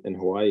year in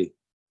Hawaii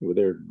where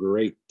they're a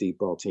great deep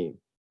ball team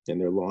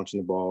and they're launching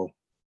the ball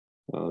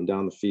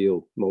down the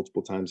field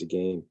multiple times a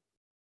game.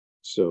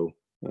 So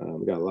I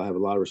have a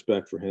lot of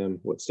respect for him.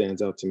 What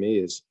stands out to me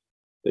is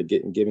they're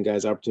giving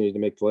guys opportunity to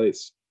make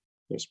plays.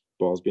 There's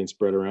balls being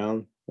spread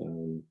around,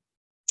 and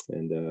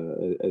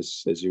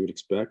as you would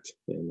expect,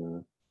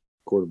 and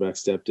quarterback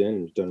stepped in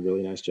and done a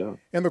really nice job.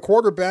 And the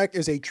quarterback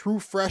is a true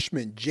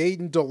freshman,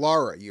 Jaden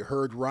Delara. You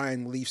heard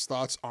Ryan Leaf's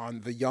thoughts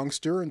on the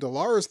youngster, and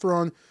Delara's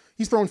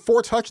he's thrown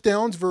 4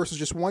 touchdowns versus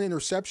just 1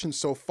 interception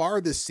so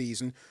far this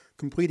season,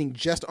 completing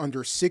just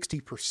under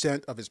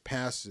 60% of his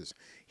passes.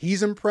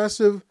 He's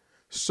impressive.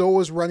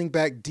 So is running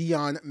back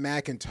Dion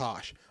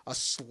McIntosh, a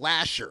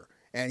slasher.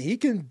 And he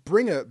can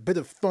bring a bit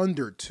of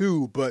thunder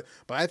too, but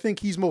I think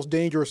he's most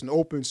dangerous in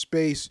open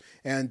space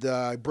and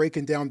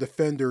breaking down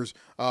defenders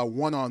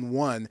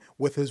one-on-one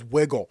with his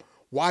wiggle.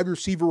 Wide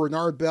receiver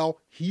Renard Bell,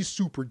 he's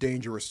super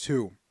dangerous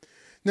too.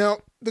 Now,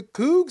 the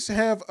Cougs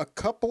have a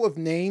couple of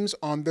names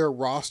on their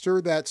roster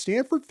that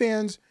Stanford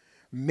fans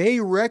may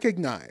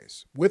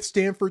recognize with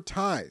Stanford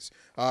ties.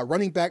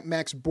 Running back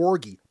Max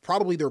Borghi,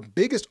 probably their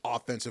biggest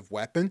offensive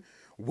weapon.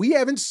 We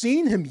haven't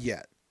seen him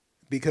yet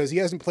because he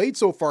hasn't played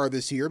so far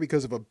this year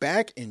because of a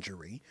back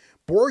injury.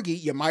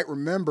 Borghi, you might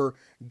remember,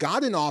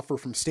 got an offer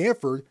from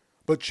Stanford,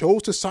 but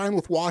chose to sign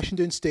with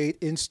Washington State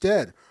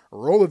instead.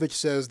 Rolovich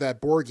says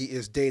that Borghi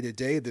is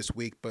day-to-day this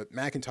week, but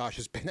McIntosh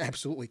has been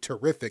absolutely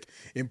terrific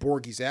in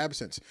Borghi's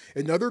absence.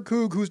 Another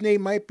Coug whose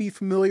name might be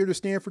familiar to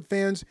Stanford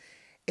fans,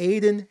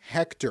 Aiden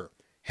Hector.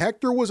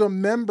 Hector was a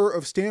member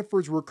of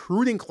Stanford's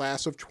recruiting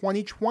class of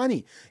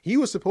 2020. He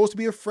was supposed to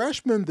be a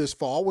freshman this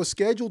fall, was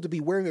scheduled to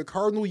be wearing a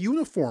Cardinal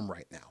uniform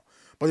right now.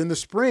 But in the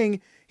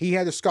spring, he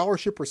had a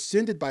scholarship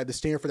rescinded by the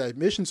Stanford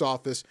admissions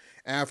office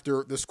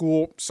after the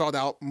school sought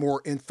out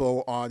more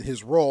info on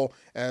his role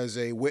as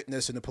a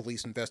witness in a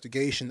police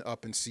investigation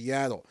up in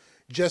Seattle.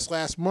 Just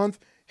last month,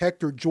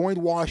 Hector joined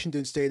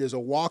Washington State as a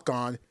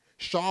walk-on.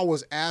 Shaw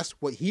was asked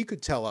what he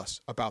could tell us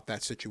about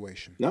that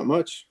situation. Not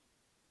much.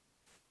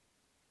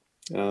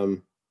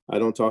 I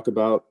don't talk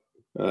about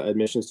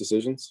admissions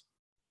decisions.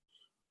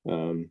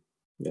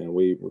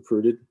 We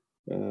recruited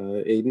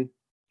Aiden,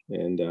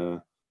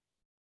 and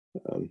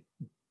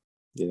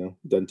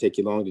doesn't take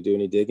you long to do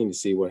any digging to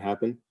see what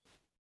happened.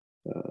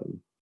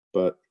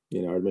 But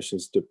our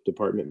admissions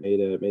department made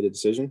a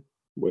decision,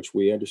 which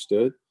we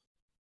understood.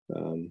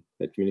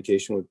 Had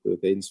communication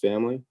with Aiden's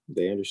family;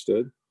 they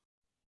understood.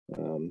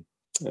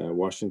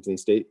 Washington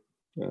State,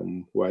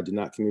 who I did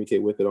not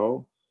communicate with at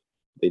all,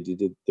 they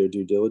did their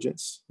due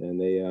diligence, and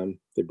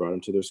they brought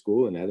him to their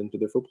school and added him to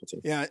their football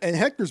team. Yeah, and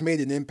Hector's made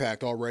an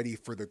impact already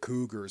for the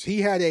Cougars.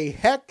 He had a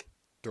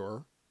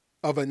Hector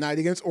of a night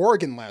against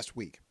Oregon last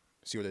week.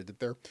 See what I did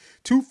there?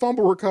 2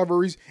 fumble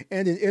recoveries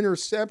and an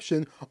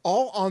interception,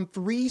 all on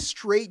 3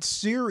 straight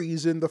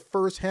series in the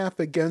first half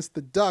against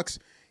the Ducks.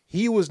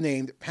 He was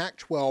named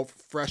Pac-12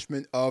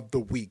 Freshman of the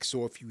Week.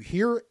 So if you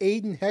hear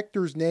Aiden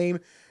Hector's name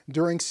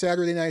during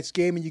Saturday night's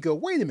game and you go,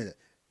 wait a minute,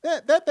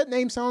 that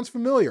name sounds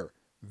familiar,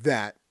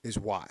 that is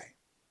why.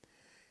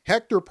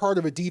 Hector, part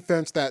of a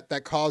defense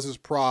that causes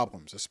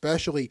problems,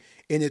 especially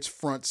in its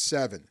front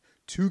 7.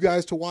 2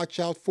 guys to watch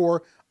out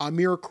for: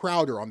 Amir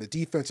Crowder on the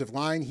defensive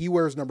line. He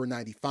wears number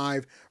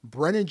 95.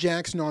 Brennan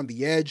Jackson on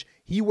the edge.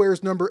 He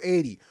wears number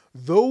 80.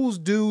 Those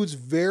dudes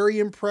very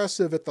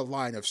impressive at the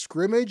line of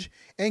scrimmage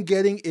and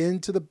getting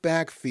into the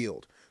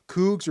backfield.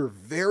 Cougs are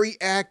very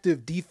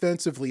active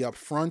defensively up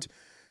front,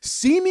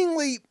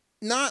 seemingly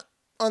not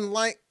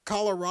unlike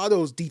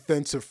Colorado's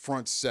defensive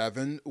front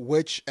 7,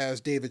 which, as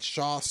David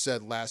Shaw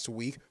said last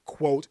week,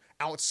 quote,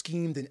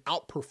 out-schemed and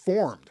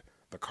outperformed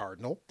the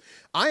Cardinal.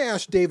 I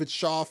asked David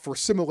Shaw for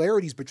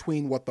similarities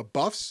between what the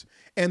Buffs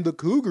and the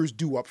Cougars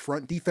do up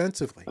front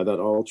defensively. I thought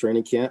all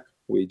training camp,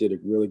 we did a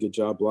really good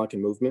job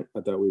blocking movement.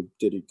 I thought we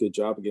did a good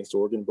job against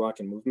Oregon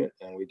blocking movement,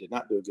 and we did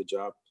not do a good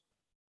job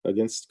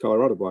against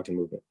Colorado blocking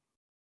movement.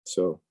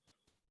 So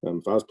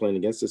if I was playing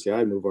against this guy,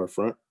 I'd move our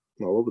front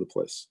all over the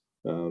place.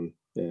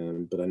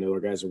 But I know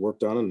our guys have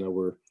worked on it. I know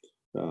we're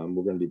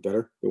going to be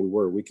better than we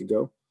were a week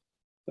ago.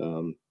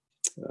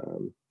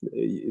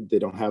 They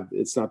don't have,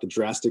 it's not the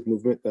drastic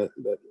movement that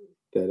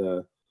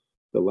the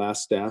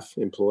last staff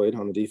employed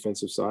on the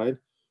defensive side.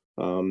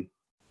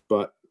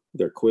 But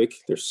they're quick,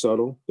 they're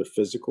subtle, they're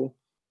physical.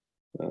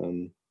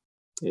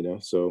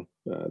 So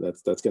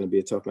that's going to be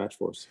a tough match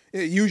for us.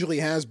 It usually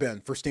has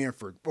been for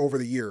Stanford over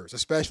the years,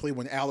 especially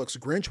when Alex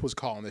Grinch was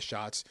calling the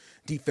shots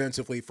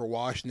defensively for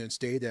Washington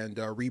State and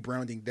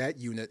rebranding that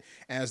unit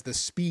as the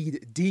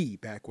Speed D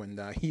back when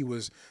he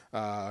was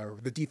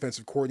the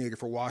defensive coordinator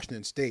for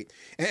Washington State.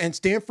 And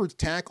Stanford's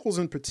tackles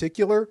in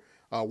particular,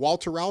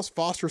 Walter Rouse,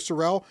 Foster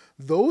Sorrell,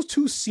 those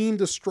two seemed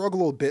to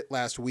struggle a bit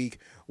last week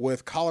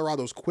with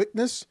Colorado's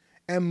quickness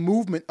and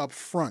movement up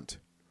front.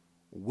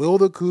 Will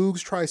the Cougs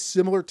try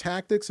similar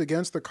tactics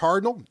against the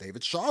Cardinal?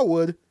 David Shaw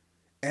would.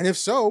 And if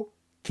so,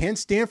 can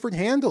Stanford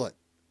handle it?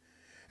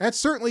 That's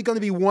certainly going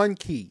to be one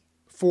key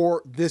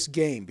for this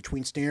game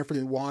between Stanford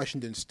and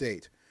Washington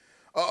State.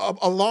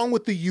 Along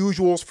with the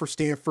usuals for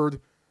Stanford,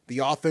 the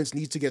offense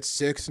needs to get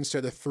 6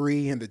 instead of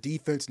 3, and the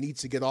defense needs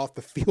to get off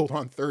the field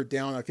on 3rd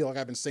down. I feel like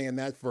I've been saying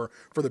that for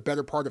the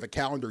better part of a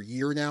calendar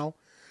year now.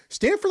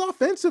 Stanford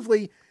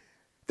offensively,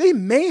 they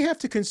may have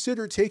to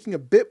consider taking a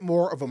bit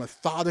more of a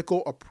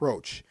methodical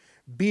approach,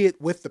 be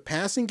it with the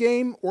passing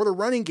game or the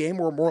running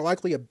game, or more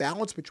likely a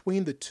balance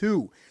between the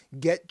two.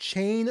 Get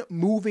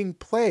chain-moving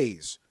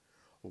plays,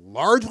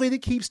 largely to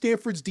keep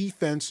Stanford's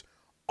defense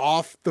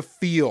off the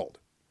field.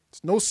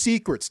 It's no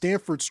secret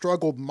Stanford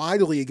struggled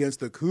mightily against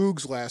the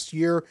Cougs last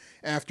year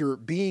after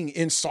being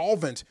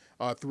insolvent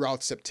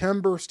throughout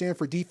September.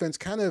 Stanford defense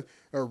kind of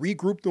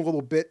regrouped a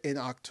little bit in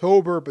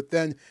October, but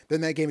then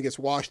that game against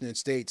Washington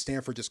State,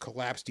 Stanford just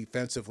collapsed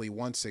defensively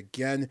once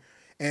again.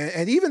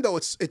 And even though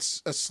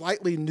it's a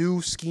slightly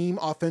new scheme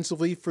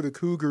offensively for the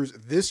Cougars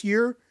this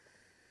year,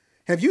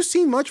 have you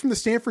seen much from the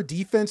Stanford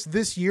defense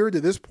this year to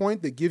this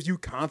point that gives you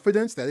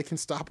confidence that it can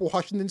stop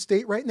Washington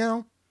State right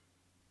now?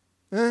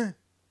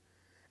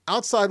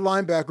 Outside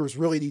linebackers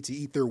really need to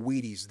eat their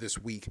Wheaties this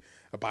week,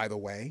 by the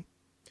way.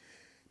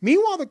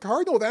 Meanwhile, the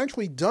Cardinal have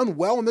actually done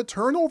well in the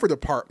turnover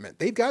department.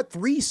 They've got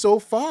 3 so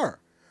far.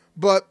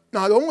 But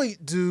not only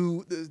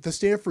does the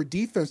Stanford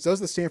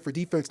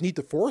defense need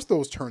to force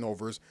those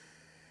turnovers,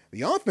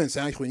 the offense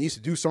actually needs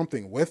to do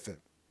something with it.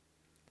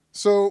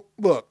 So,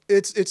 look,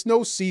 it's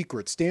no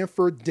secret.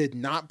 Stanford did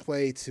not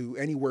play to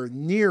anywhere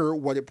near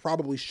what it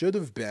probably should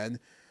have been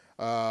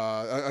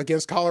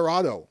against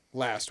Colorado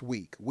last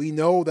week. We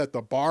know that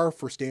the bar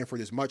for Stanford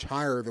is much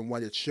higher than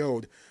what it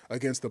showed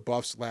against the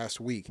Buffs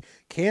last week.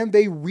 Can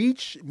they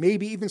reach,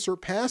 maybe even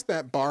surpass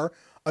that bar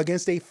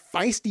against a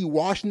feisty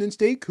Washington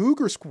State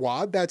Cougar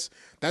squad that's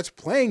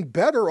playing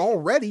better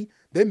already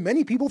than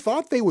many people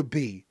thought they would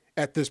be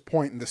at this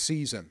point in the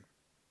season.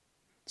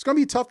 It's going to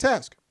be a tough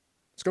task.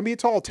 It's going to be a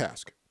tall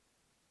task.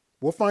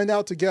 We'll find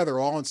out together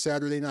all on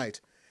Saturday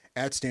night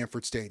at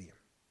Stanford Stadium.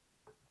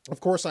 Of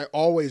course, I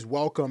always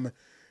welcome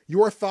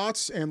your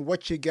thoughts and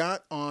what you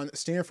got on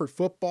Stanford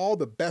football.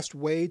 The best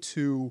way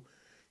to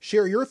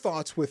share your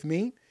thoughts with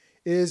me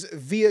is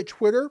via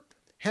Twitter,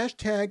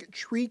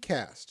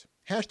 #TreeCast.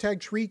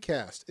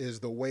 #TreeCast is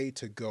the way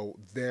to go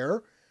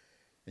there.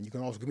 And you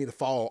can also give me the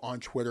follow on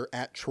Twitter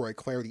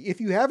 @TroyClarity.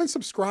 If you haven't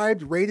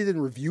subscribed, rated,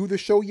 and reviewed the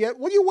show yet,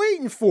 what are you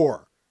waiting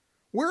for?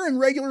 We're in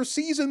regular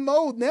season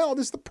mode now.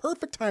 This is the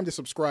perfect time to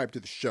subscribe to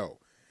the show.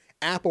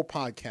 Apple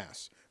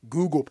Podcasts,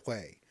 Google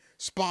Play,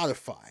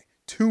 Spotify,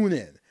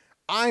 TuneIn,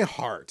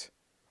 iHeart.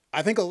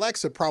 I think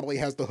Alexa probably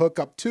has the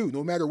hookup too.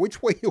 No matter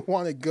which way you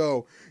want to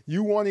go,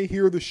 you want to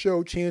hear the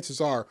show,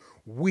 chances are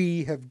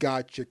we have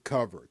got you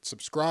covered.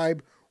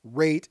 Subscribe,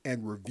 rate,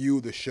 and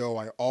review the show.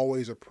 I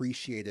always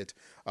appreciate it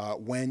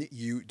when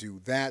you do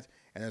that.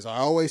 And as I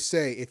always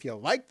say, if you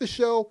like the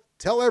show,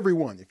 tell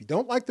everyone. If you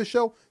don't like the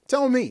show,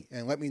 tell me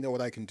and let me know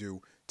what I can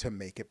do to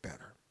make it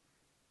better.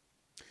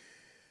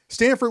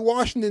 Stanford,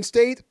 Washington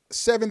State,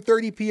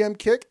 7:30 p.m.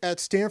 kick at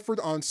Stanford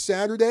on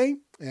Saturday,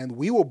 and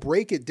we will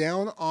break it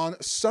down on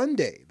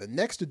Sunday. The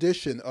next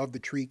edition of the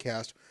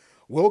TreeCast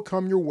will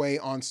come your way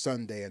on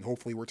Sunday, and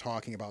hopefully we're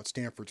talking about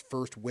Stanford's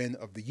first win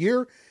of the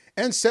year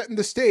and setting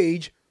the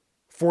stage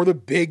for the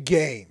big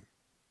game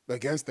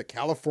against the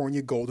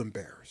California Golden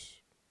Bears.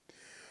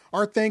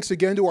 Our thanks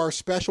again to our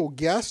special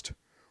guest,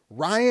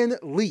 Ryan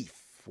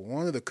Leaf,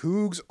 one of the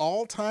Cougs'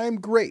 all-time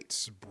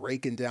greats,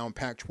 breaking down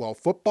Pac-12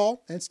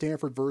 football and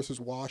Stanford versus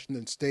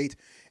Washington State,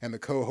 and the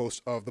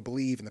co-host of the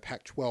Believe in the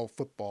Pac-12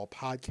 Football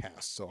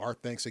podcast. So our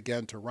thanks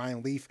again to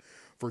Ryan Leaf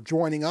for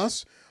joining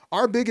us.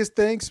 Our biggest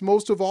thanks,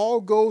 most of all,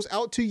 goes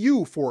out to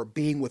you for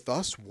being with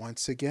us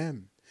once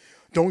again.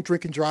 Don't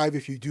drink and drive.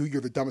 If you do,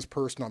 you're the dumbest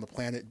person on the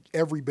planet.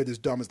 Every bit as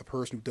dumb as the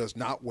person who does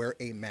not wear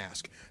a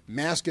mask.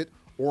 Mask it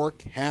or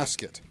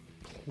casket.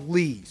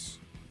 Please,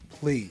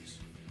 please.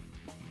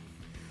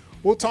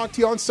 We'll talk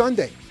to you on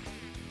Sunday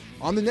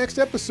on the next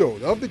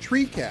episode of the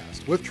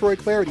TreeCast with Troy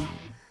Clarity,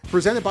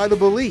 presented by the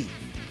Believe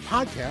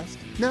Podcast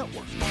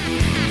Network.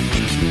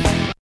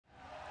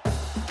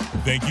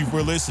 Thank you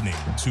for listening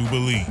to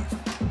Believe.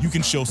 You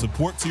can show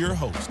support to your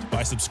host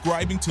by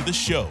subscribing to the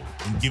show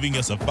and giving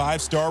us a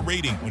 5-star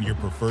rating on your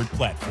preferred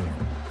platform.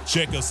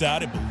 Check us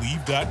out at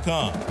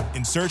Believe.com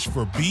and search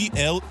for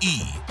BLEAV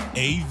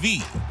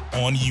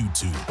on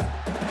YouTube.